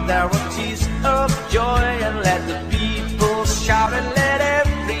rain. Now there were tears of joy, and let the people shout and let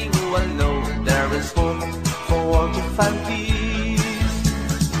everyone know there is hope for all to find peace.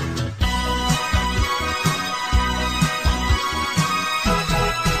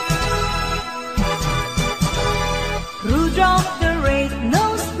 Rudolph the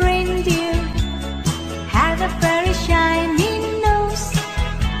red-nosed reindeer had a very shiny nose,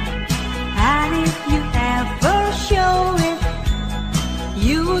 and if you ever show it,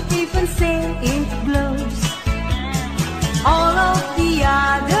 you would even say it glows. All of the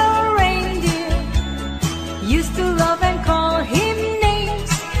other reindeer used to love and call him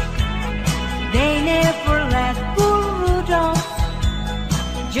names. They never let poor Rudolph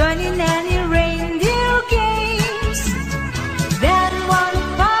join in any reindeer games. Then one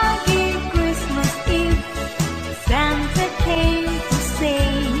foggy Christmas Eve, Santa came to say,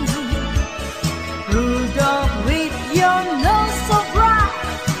 Rudolph, with your nose so bright,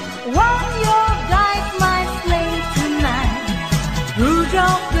 won't you guide my sleigh tonight?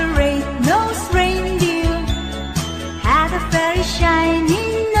 Rudolph the red-nosed reindeer had a very shiny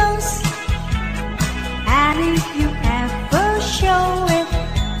nose, and if you ever show it,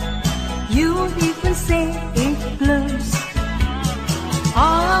 you would even say it glows.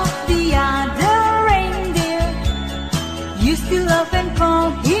 All of the other reindeer used to love and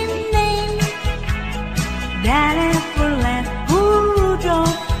call him names. That never let poor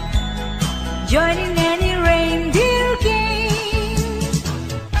Rudolph joining any reindeer game.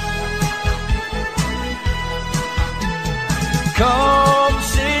 Come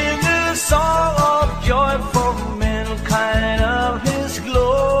sing a song of joy for mankind of His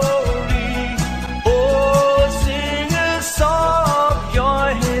glory. Oh, sing a song of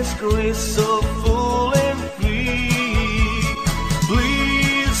joy, His grace so full and free.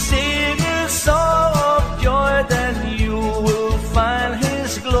 Please sing a song of joy, then you will find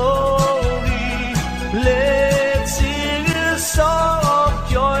His glory. Let's sing a song of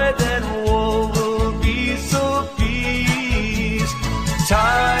joy, then world will be so peace.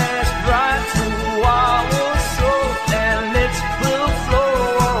 Ties bright to our soul, and it will flow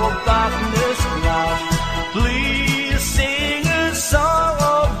all darkness cloud. Please sing a song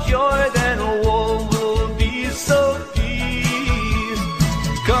of joy, then world will be so peace.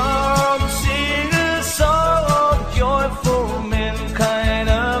 Come sing a song of joy for mankind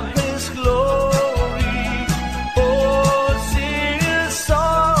of His glory. Oh, sing a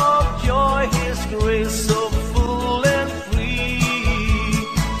song of joy, His grace so full and free.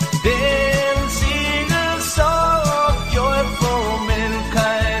 Then sing a song of joy for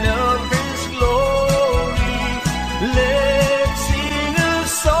mankind of His glory. Let's sing a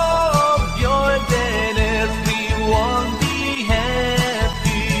song of joy, then everyone be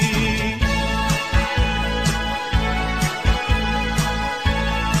happy.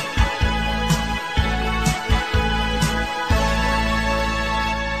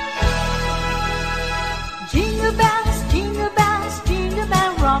 Jingle bells, jingle bells, jingle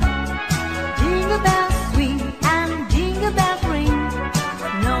bell rock. Jingle bells swing and jingle bells ring.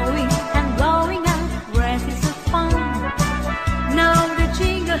 Snowing and blowing up races of fun. Now the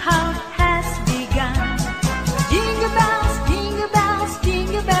jingle hop has begun. Jingle bells, jingle bells,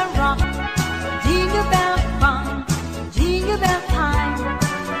 jingle bell rock. Jingle bell fun, jingle bell time.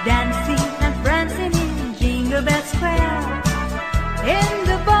 Dancing and prancing in Jingle Bell Square. In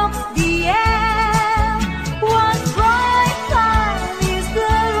the box, the air. One bright time is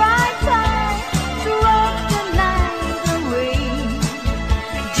the right time to rock the night away.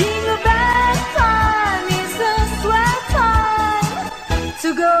 Jingle bell time is a swell time to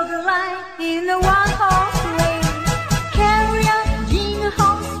go the line in a one-horse race. Carry on, jingle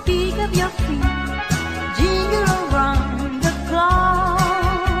horse, speak of your feet. Jingle around the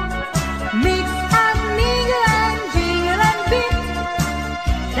clock. Mix and mingle and jingle and beat.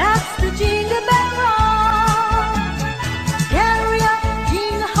 That's the jingle bell rock. Carry on,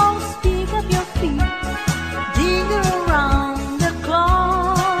 jingle horse, speak of your feet. Jingle around the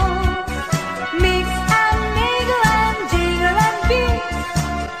clock. Mix and mingle and jingle and beat.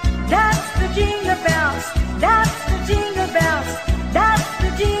 That's the jingle bells. That's the jingle bells. That's the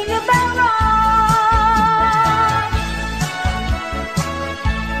jingle bell rock.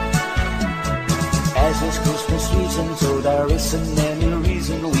 As it's Christmas season, so there isn't any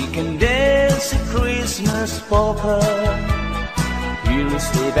reason we can dance a Christmas polka. Hear a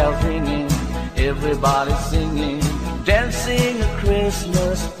sleigh bell ringing, everybody singing, dancing a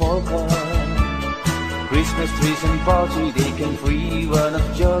Christmas polka. Christmas trees and party, they can free one of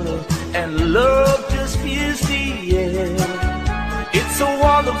joy, and love just fills the air. It's a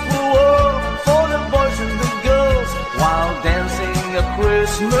wonderful world for the boys and the girls while dancing a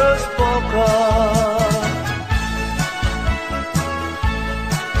Christmas polka.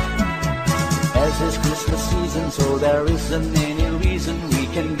 As it's Christmas season, so there isn't any reason we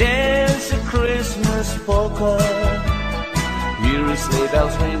can dance a Christmas polka. Hear a sleigh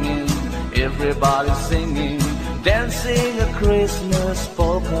bells ringing, everybody singing, dancing a Christmas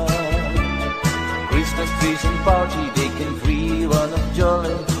polka. Christmas trees and party, they can free one of joy,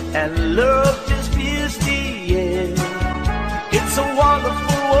 and love just fills the air. It's a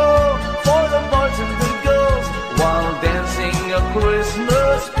wonderful world for the boys and the girls while dancing a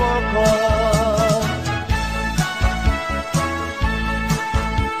Christmas polka.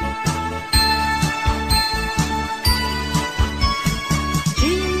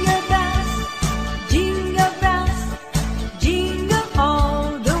 Jingle bells, jingle bells, jingle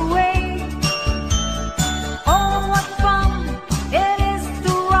all the way. Oh, what fun it is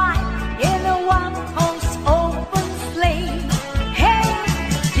to ride in a one-horse open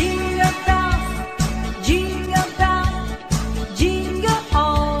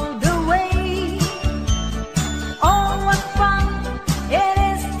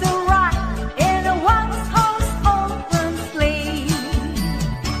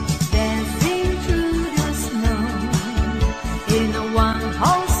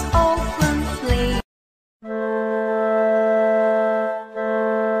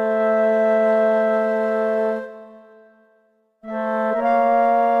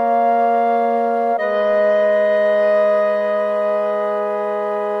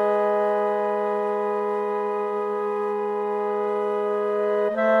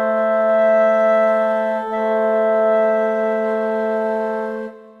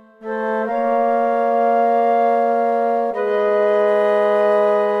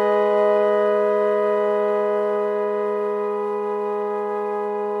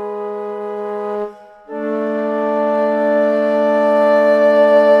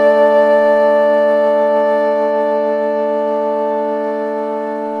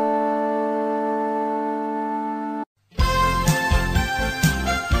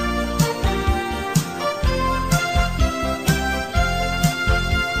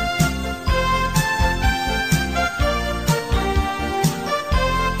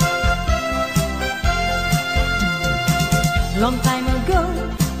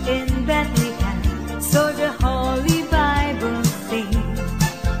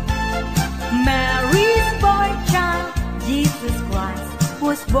Mary's boy child, Jesus Christ,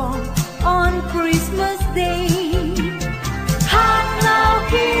 was born on Christmas Day. Hark now,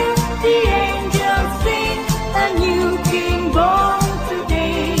 hear the angels sing, a new King born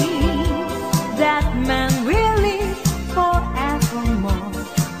today. That man will live forevermore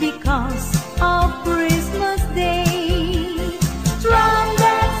because of Christmas Day. From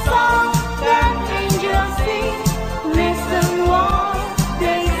that song that angels sing, listen what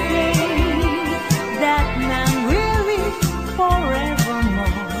they say. That man will live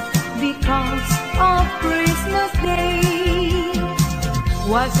forevermore because of Christmas Day.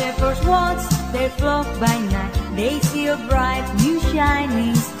 While shepherds watch their flock by night, they see a bright new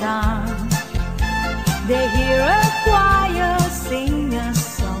shining star. They hear a choir sing a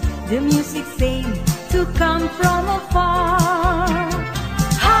song, the music seems to come from afar.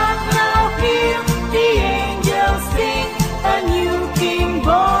 Hark now, hear the angels sing, a new King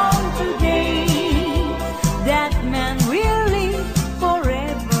born today. That man will live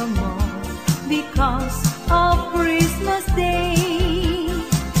forevermore because of Christmas Day.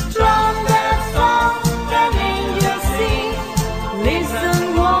 From that song that angels sing,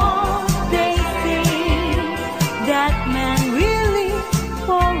 listen what they say. That man will live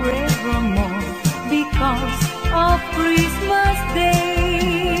forevermore because of Christmas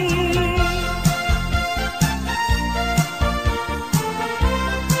Day.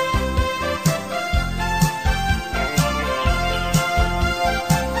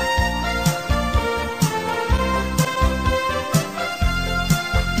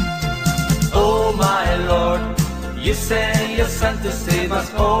 Oh my Lord, you sent your Son to save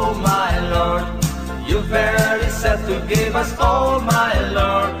us. Oh my Lord, you verily said to give us. Oh my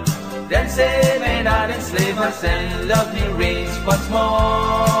Lord, then save and not enslave us, and love me reigns once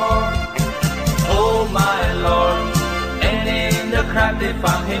more. Oh my Lord, and in the crowd they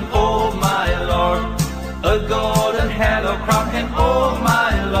found him. Oh my Lord, a golden halo crowned him. Oh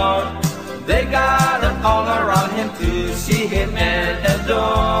my Lord, they gathered all around him to see him and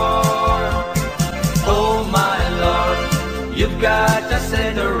adore. Oh my Lord, you've got just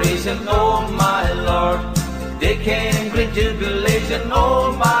adoration. Oh my Lord, they came great jubilation.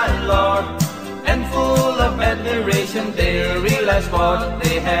 Oh my Lord, and full of admiration they realized what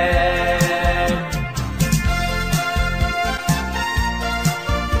they had.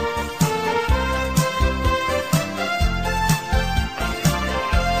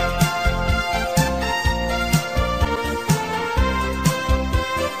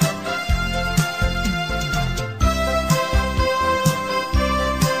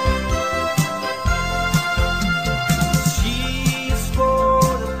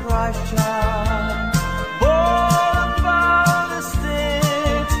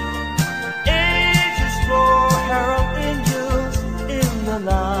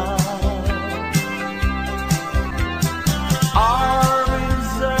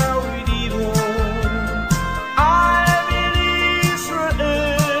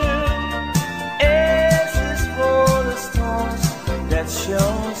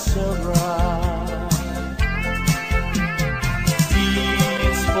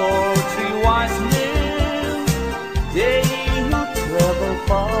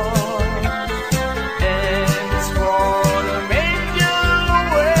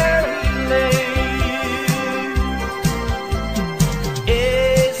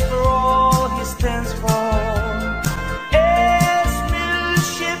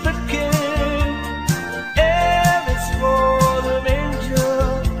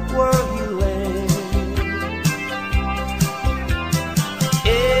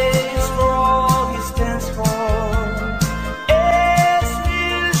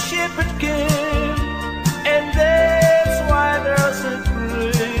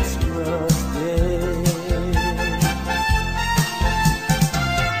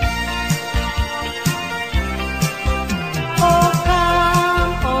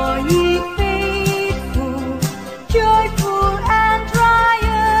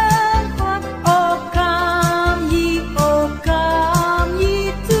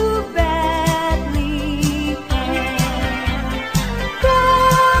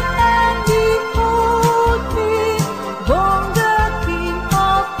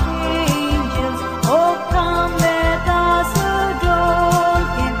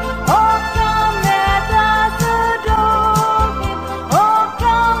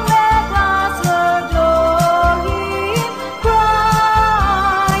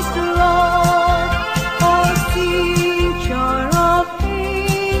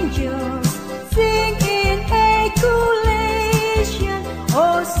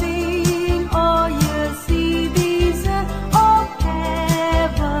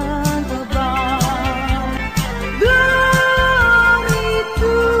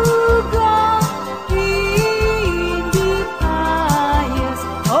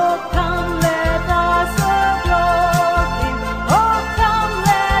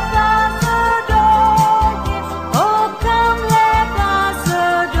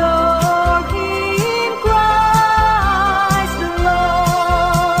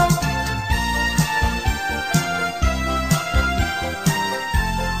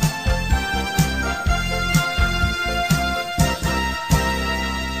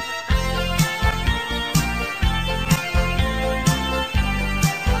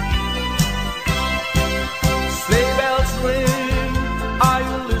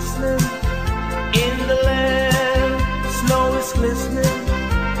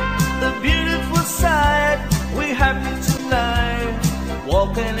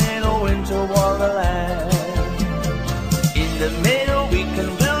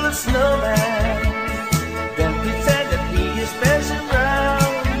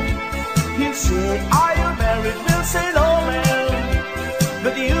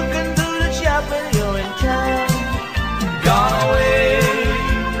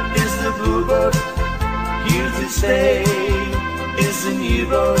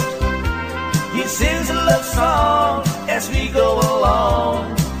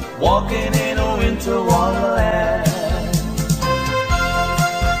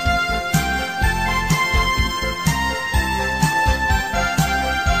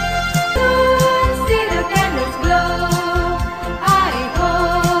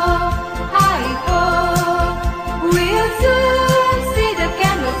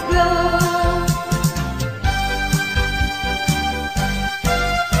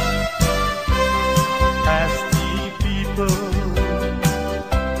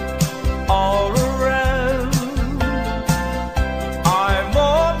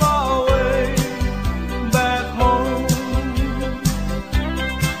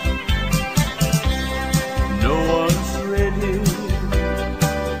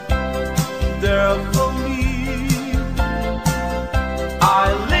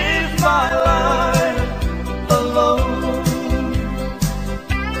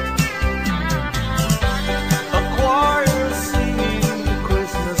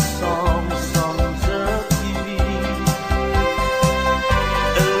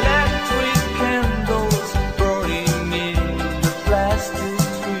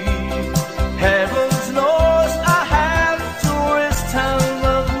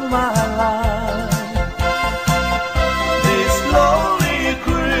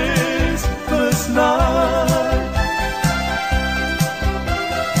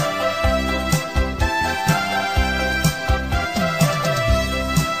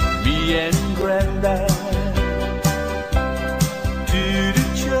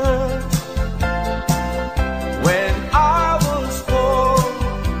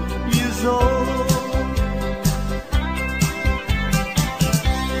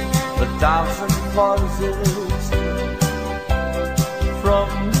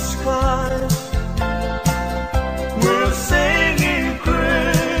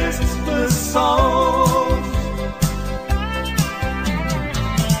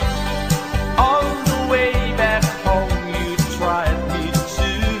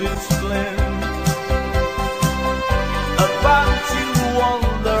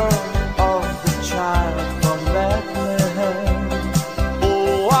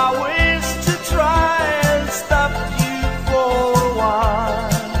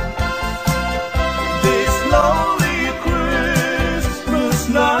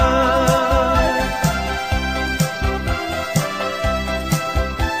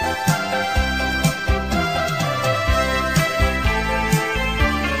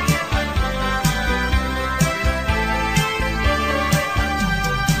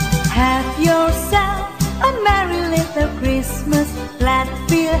 Christmas, let's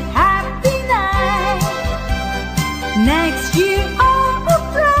feel happy night. Next year all the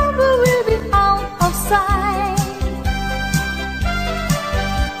trouble will be out of sight.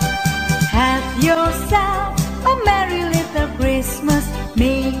 Have yourself a merry little Christmas,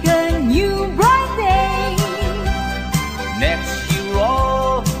 make a new bright day. Next year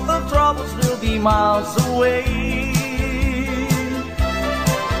all the troubles will be miles away.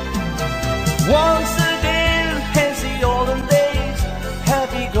 Once again, as the olden days,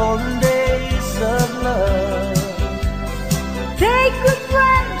 happy golden days of love. Take good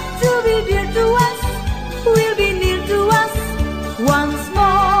friends to be dear to us, will be near to us once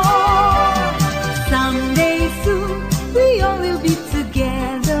more. Someday soon we all will be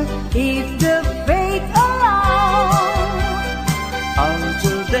together if the fate allows.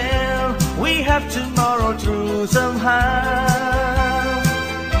 Until then, we have tomorrow through somehow.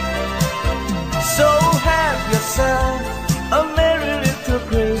 So have yourself a merry little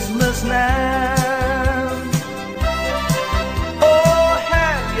Christmas now. Oh,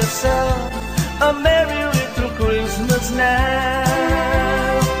 have yourself a merry little Christmas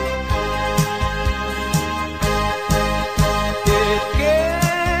now. It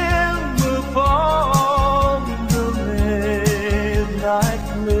can move on the midnight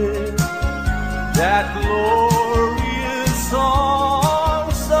clear, that glorious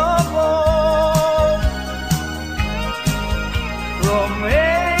songs of old, from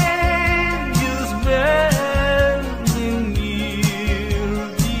angels bending near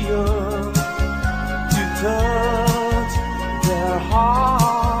the earth to touch their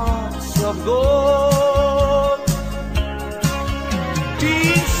hearts of gold.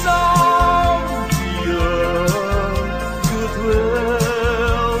 Peace on the earth,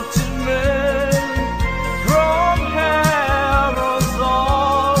 goodwill to men, from heaven's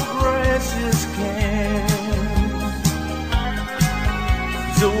all gracious king.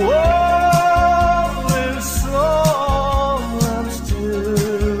 The world will song and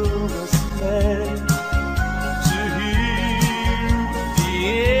still display to hear the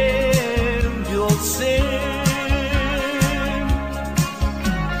angels sing.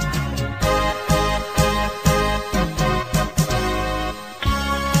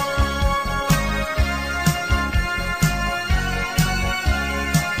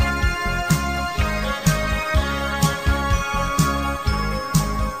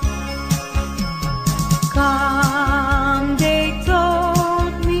 Come, they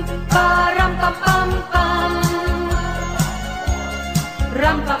told me, ram pam pam pam,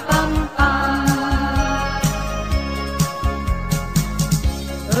 ram pam pam pam.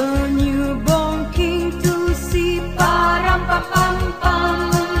 A newborn king to see, ram pam pam pam,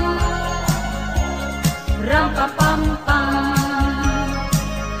 ram pam pam pam.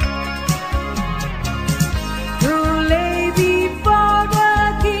 To lay before the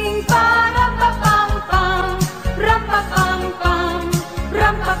king, ram pam pam pam, ram pam pam pam,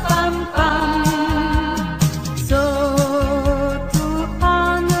 ram pam pam pam. So to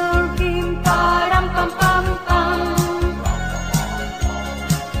honor him, ram pam pam pam,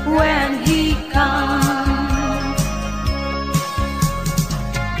 when he comes.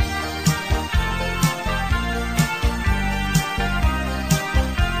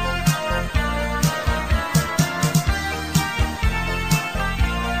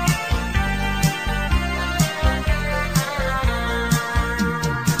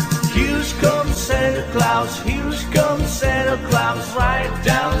 Here comes Santa Claus, here comes Santa Claus, right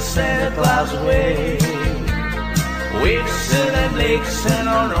down Santa Claus way. Vixen and Vixen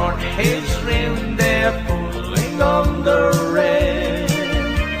on North Hills Rim, they're pulling on the rain.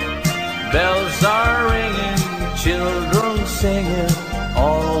 Bells are ringing, children singing,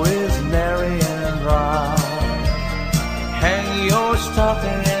 always merry and bright. Hang your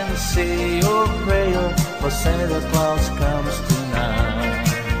stocking and say your prayer, for Santa Claus comes tonight.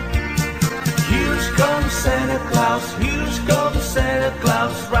 Here comes Santa Claus, here comes Santa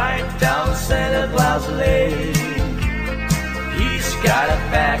Claus, right down Santa Claus Lane. He's got a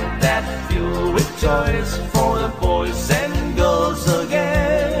bag that's filled with toys for the boys and girls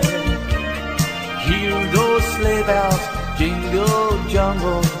again. Hear those sleigh bells jingle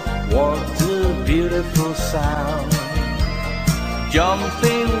jungle, what a beautiful sound.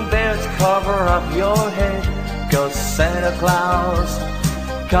 Jumping bears cover up your head, 'cause Santa Claus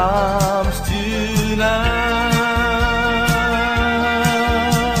comes tonight.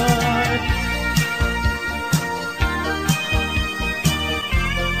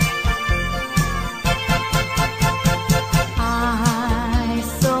 I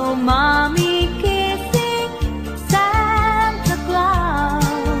saw Mommy kissing Santa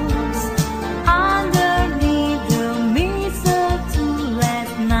Claus underneath the mistletoe.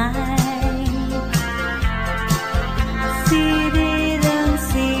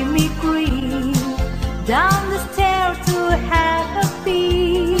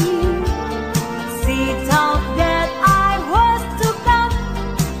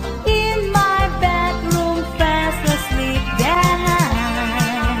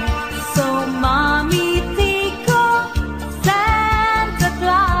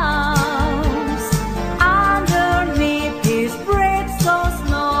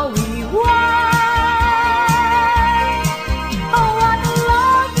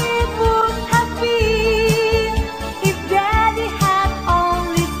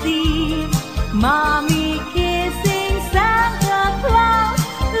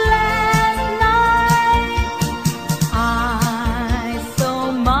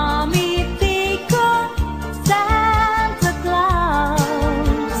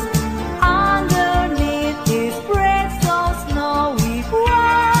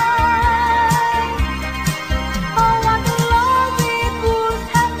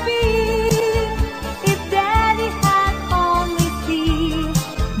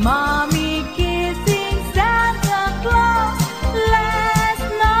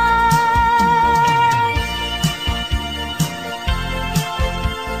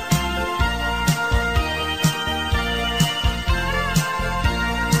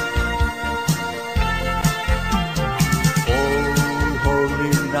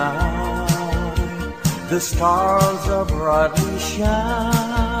 The stars are brightly shining.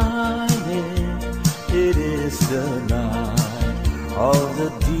 It is the night of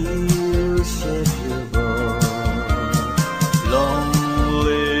the dear Savior born.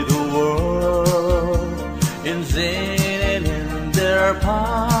 Lonely the world in sin and in their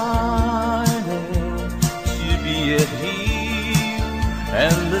pining to be at Him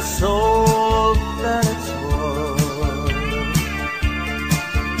and the soul that it's worth.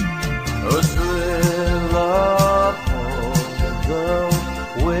 A thrill of hope,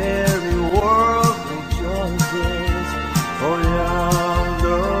 the weary world rejoices, for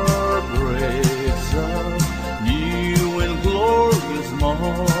yonder breaks a new and glorious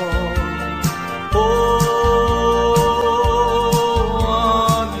morn. Oh,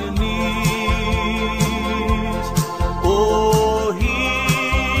 on your knees, oh, hear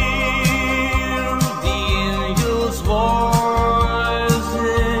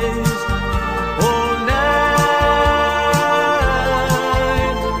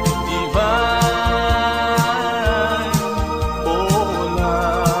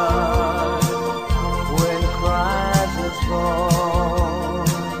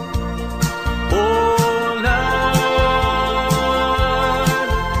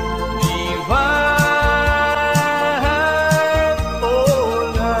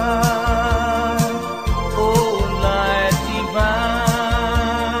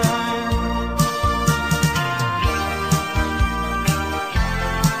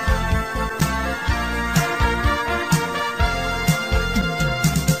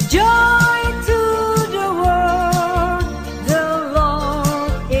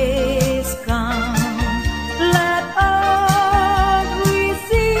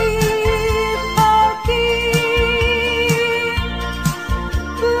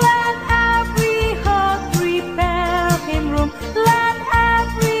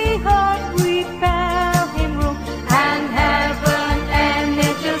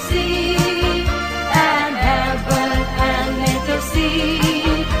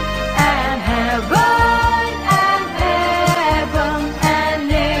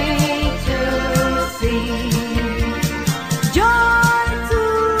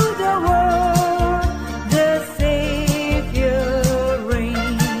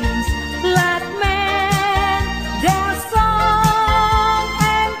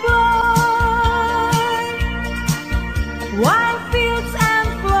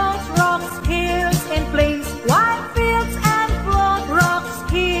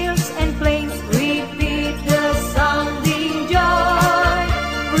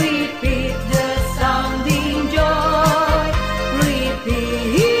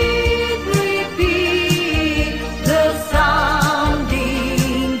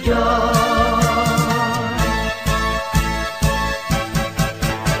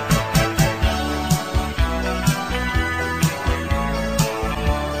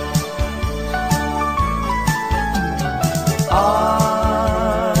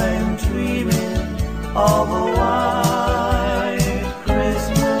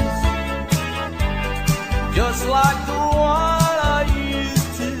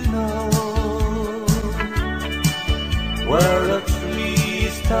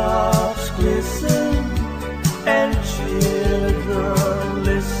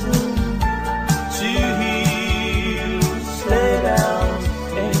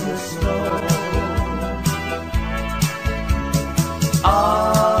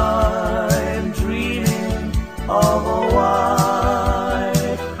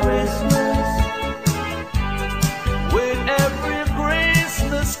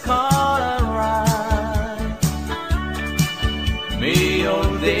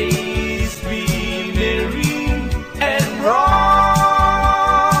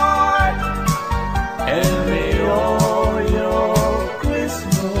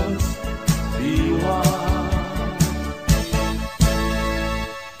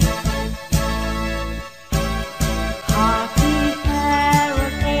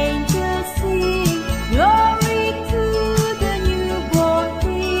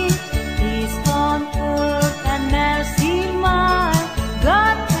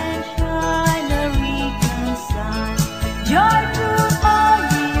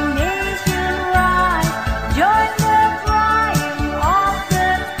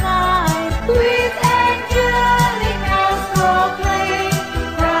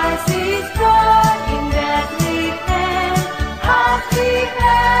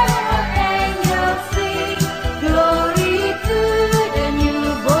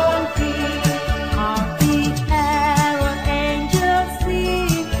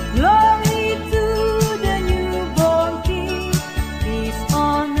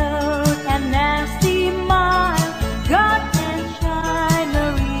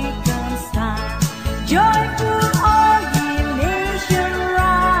Joyful all ye nations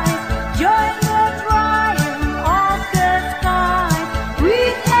rise, join the triumph of the sky.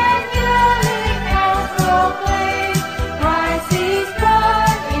 With angelic bells proclaim, Christ is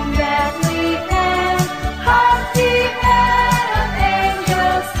born in Bethlehem. Hearts sing and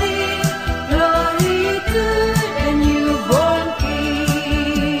angels sing, glory to the newborn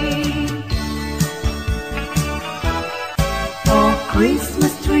King. Oh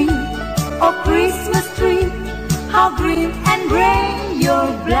Christmas tree, oh Christmas tree, how green and gray your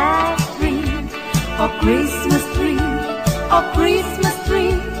black tree. Oh Christmas tree, oh Christmas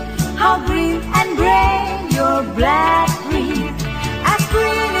tree, how green and gray your black tree. As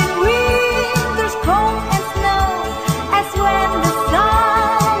green in winter's cold and snow, as when the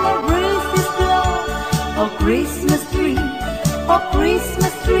summer breezes blow. Oh Christmas tree, oh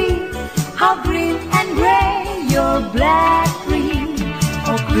Christmas tree, how green and gray your black tree.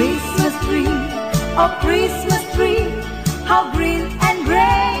 Oh Christmas tree, oh Christmas tree, how green and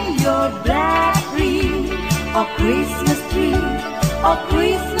gray your black tree. Oh Christmas tree, oh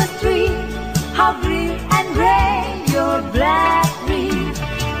Christmas tree, how green and gray your black tree.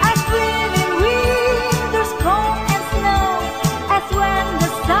 As green in winter's cold and snow, as when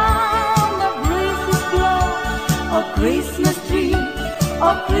the summer breezes blow. Oh Christmas tree,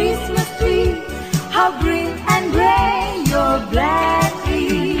 oh Christmas tree, how green and gray your black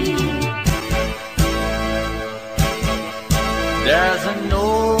tree. There's an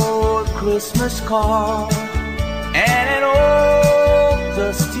old Christmas card and an old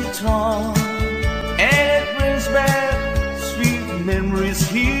dusty trunk, and it brings back sweet memories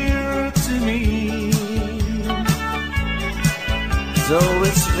here to me. Though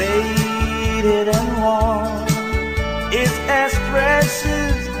it's faded and worn, it's as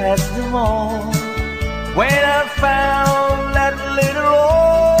precious as them all. When I found that little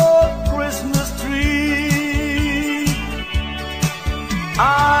old Christmas tree,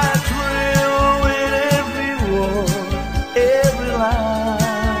 I thrill with every word, every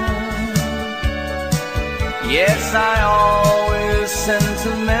line. Yes, I always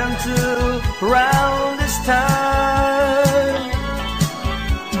sentimental round this time.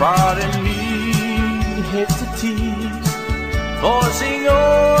 Pardon me, hate to tease, voicing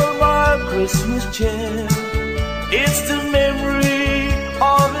all my Christmas cheer. It's the memory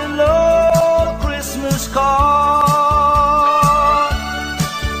of an old Christmas card.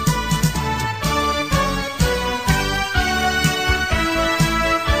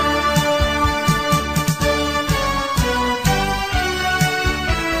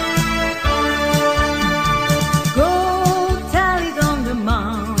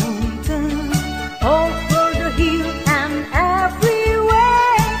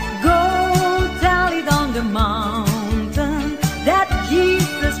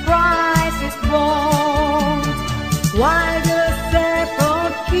 While the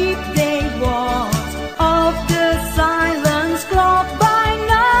shepherd keep they watch of the silence clock by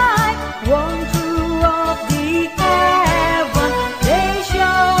night, one through of the heaven they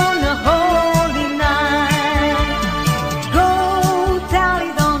shone a holy night. Go tell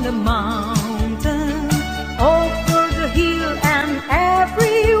it on the mountain, over the hill and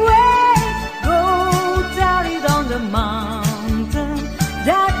everywhere. Go tell it on the mountain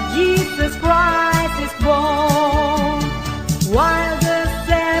that Jesus Christ is born. While the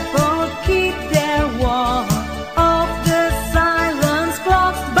shepherds keep their watch of the silence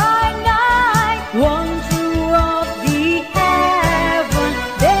clocks by night, one through of the heaven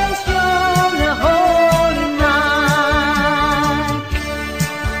they shone a holy night.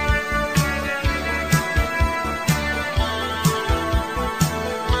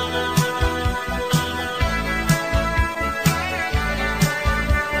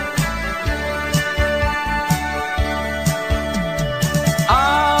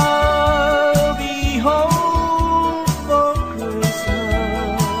 I'll be home for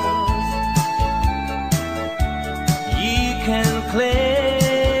Christmas. Ye can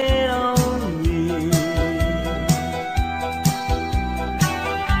claim on me.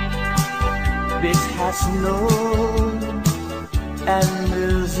 This has snow and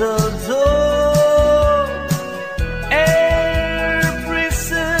mistletoe, air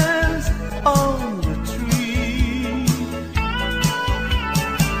prisons on the tree.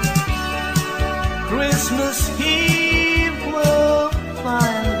 Christmas Eve will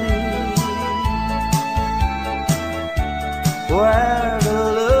find thee where the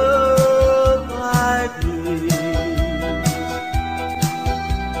love like this.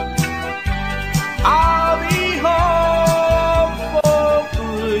 I'll be home for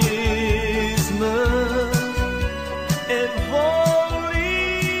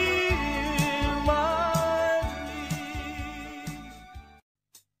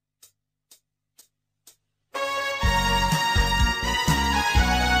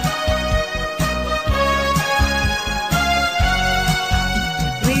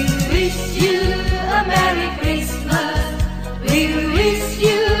Merry Christmas. We wish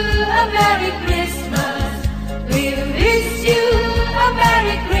you a Merry Christmas. We wish you a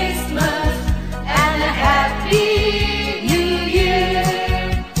Merry Christmas and a Happy New Year.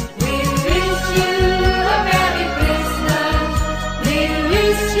 We wish you a Merry Christmas. We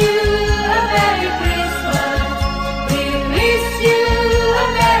wish you a Merry Christmas. We wish you a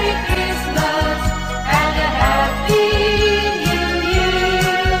Merry Christmas and a Happy New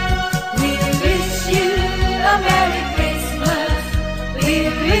Year. We wish you a Merry Christmas. We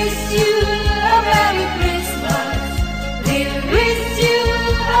wish you a Merry Christmas. We wish you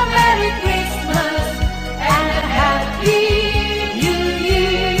a Merry Christmas and a Happy New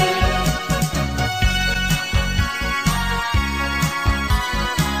Year.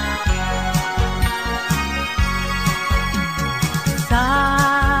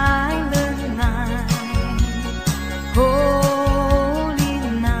 Silent night, holy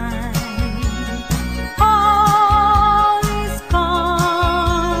night, all is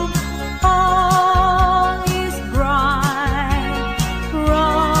calm, all is bright.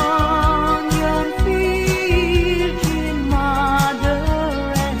 Round yon field, dear mother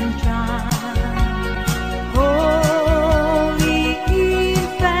and child, holy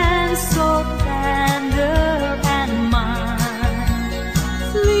infant, so tender and mild,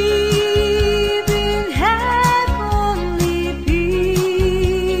 sleep in heavenly peace,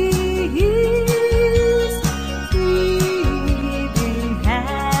 sleep in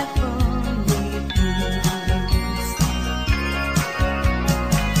heavenly peace.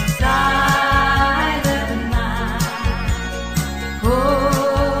 Silent night,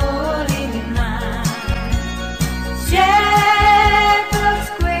 holy night, shepherds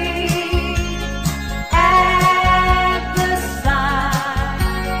quake at the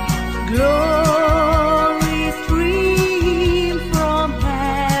sight, glory stream from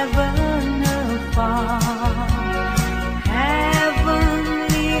heaven afar,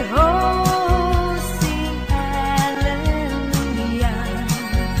 heavenly hosts sing hallelujah.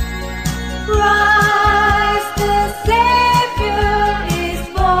 Christ the Savior is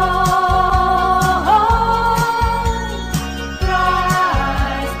born.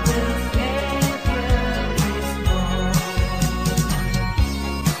 Christ the Savior is born.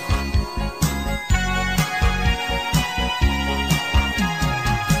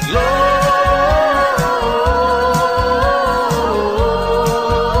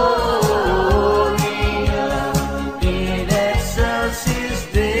 Gloria in excelsis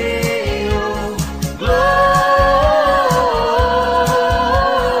Deo. Gloria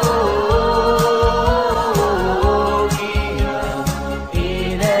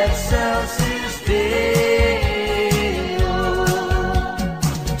in excelsis Deo.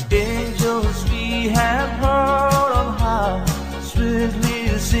 Angels we have heard of high, sweetly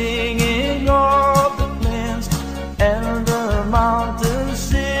singing of the plains, and the mountains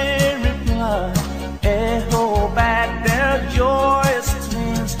sing reply, echo back their joyous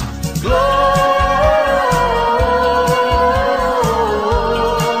strains. Gloria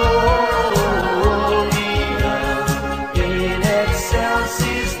in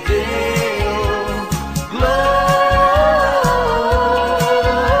excelsis Deo. Gloria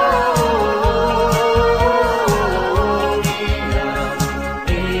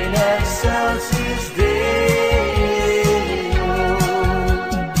in excelsis Deo.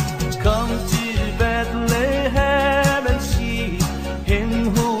 Come to Bethlehem and see him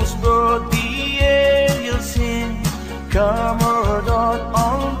whose birth the angels sing. Come, adore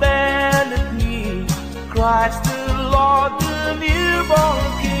on bended knee, Christ the Lord, the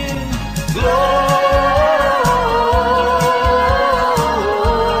newborn King. Gloria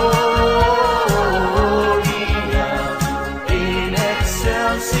in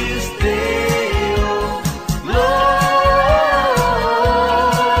excelsis Deo.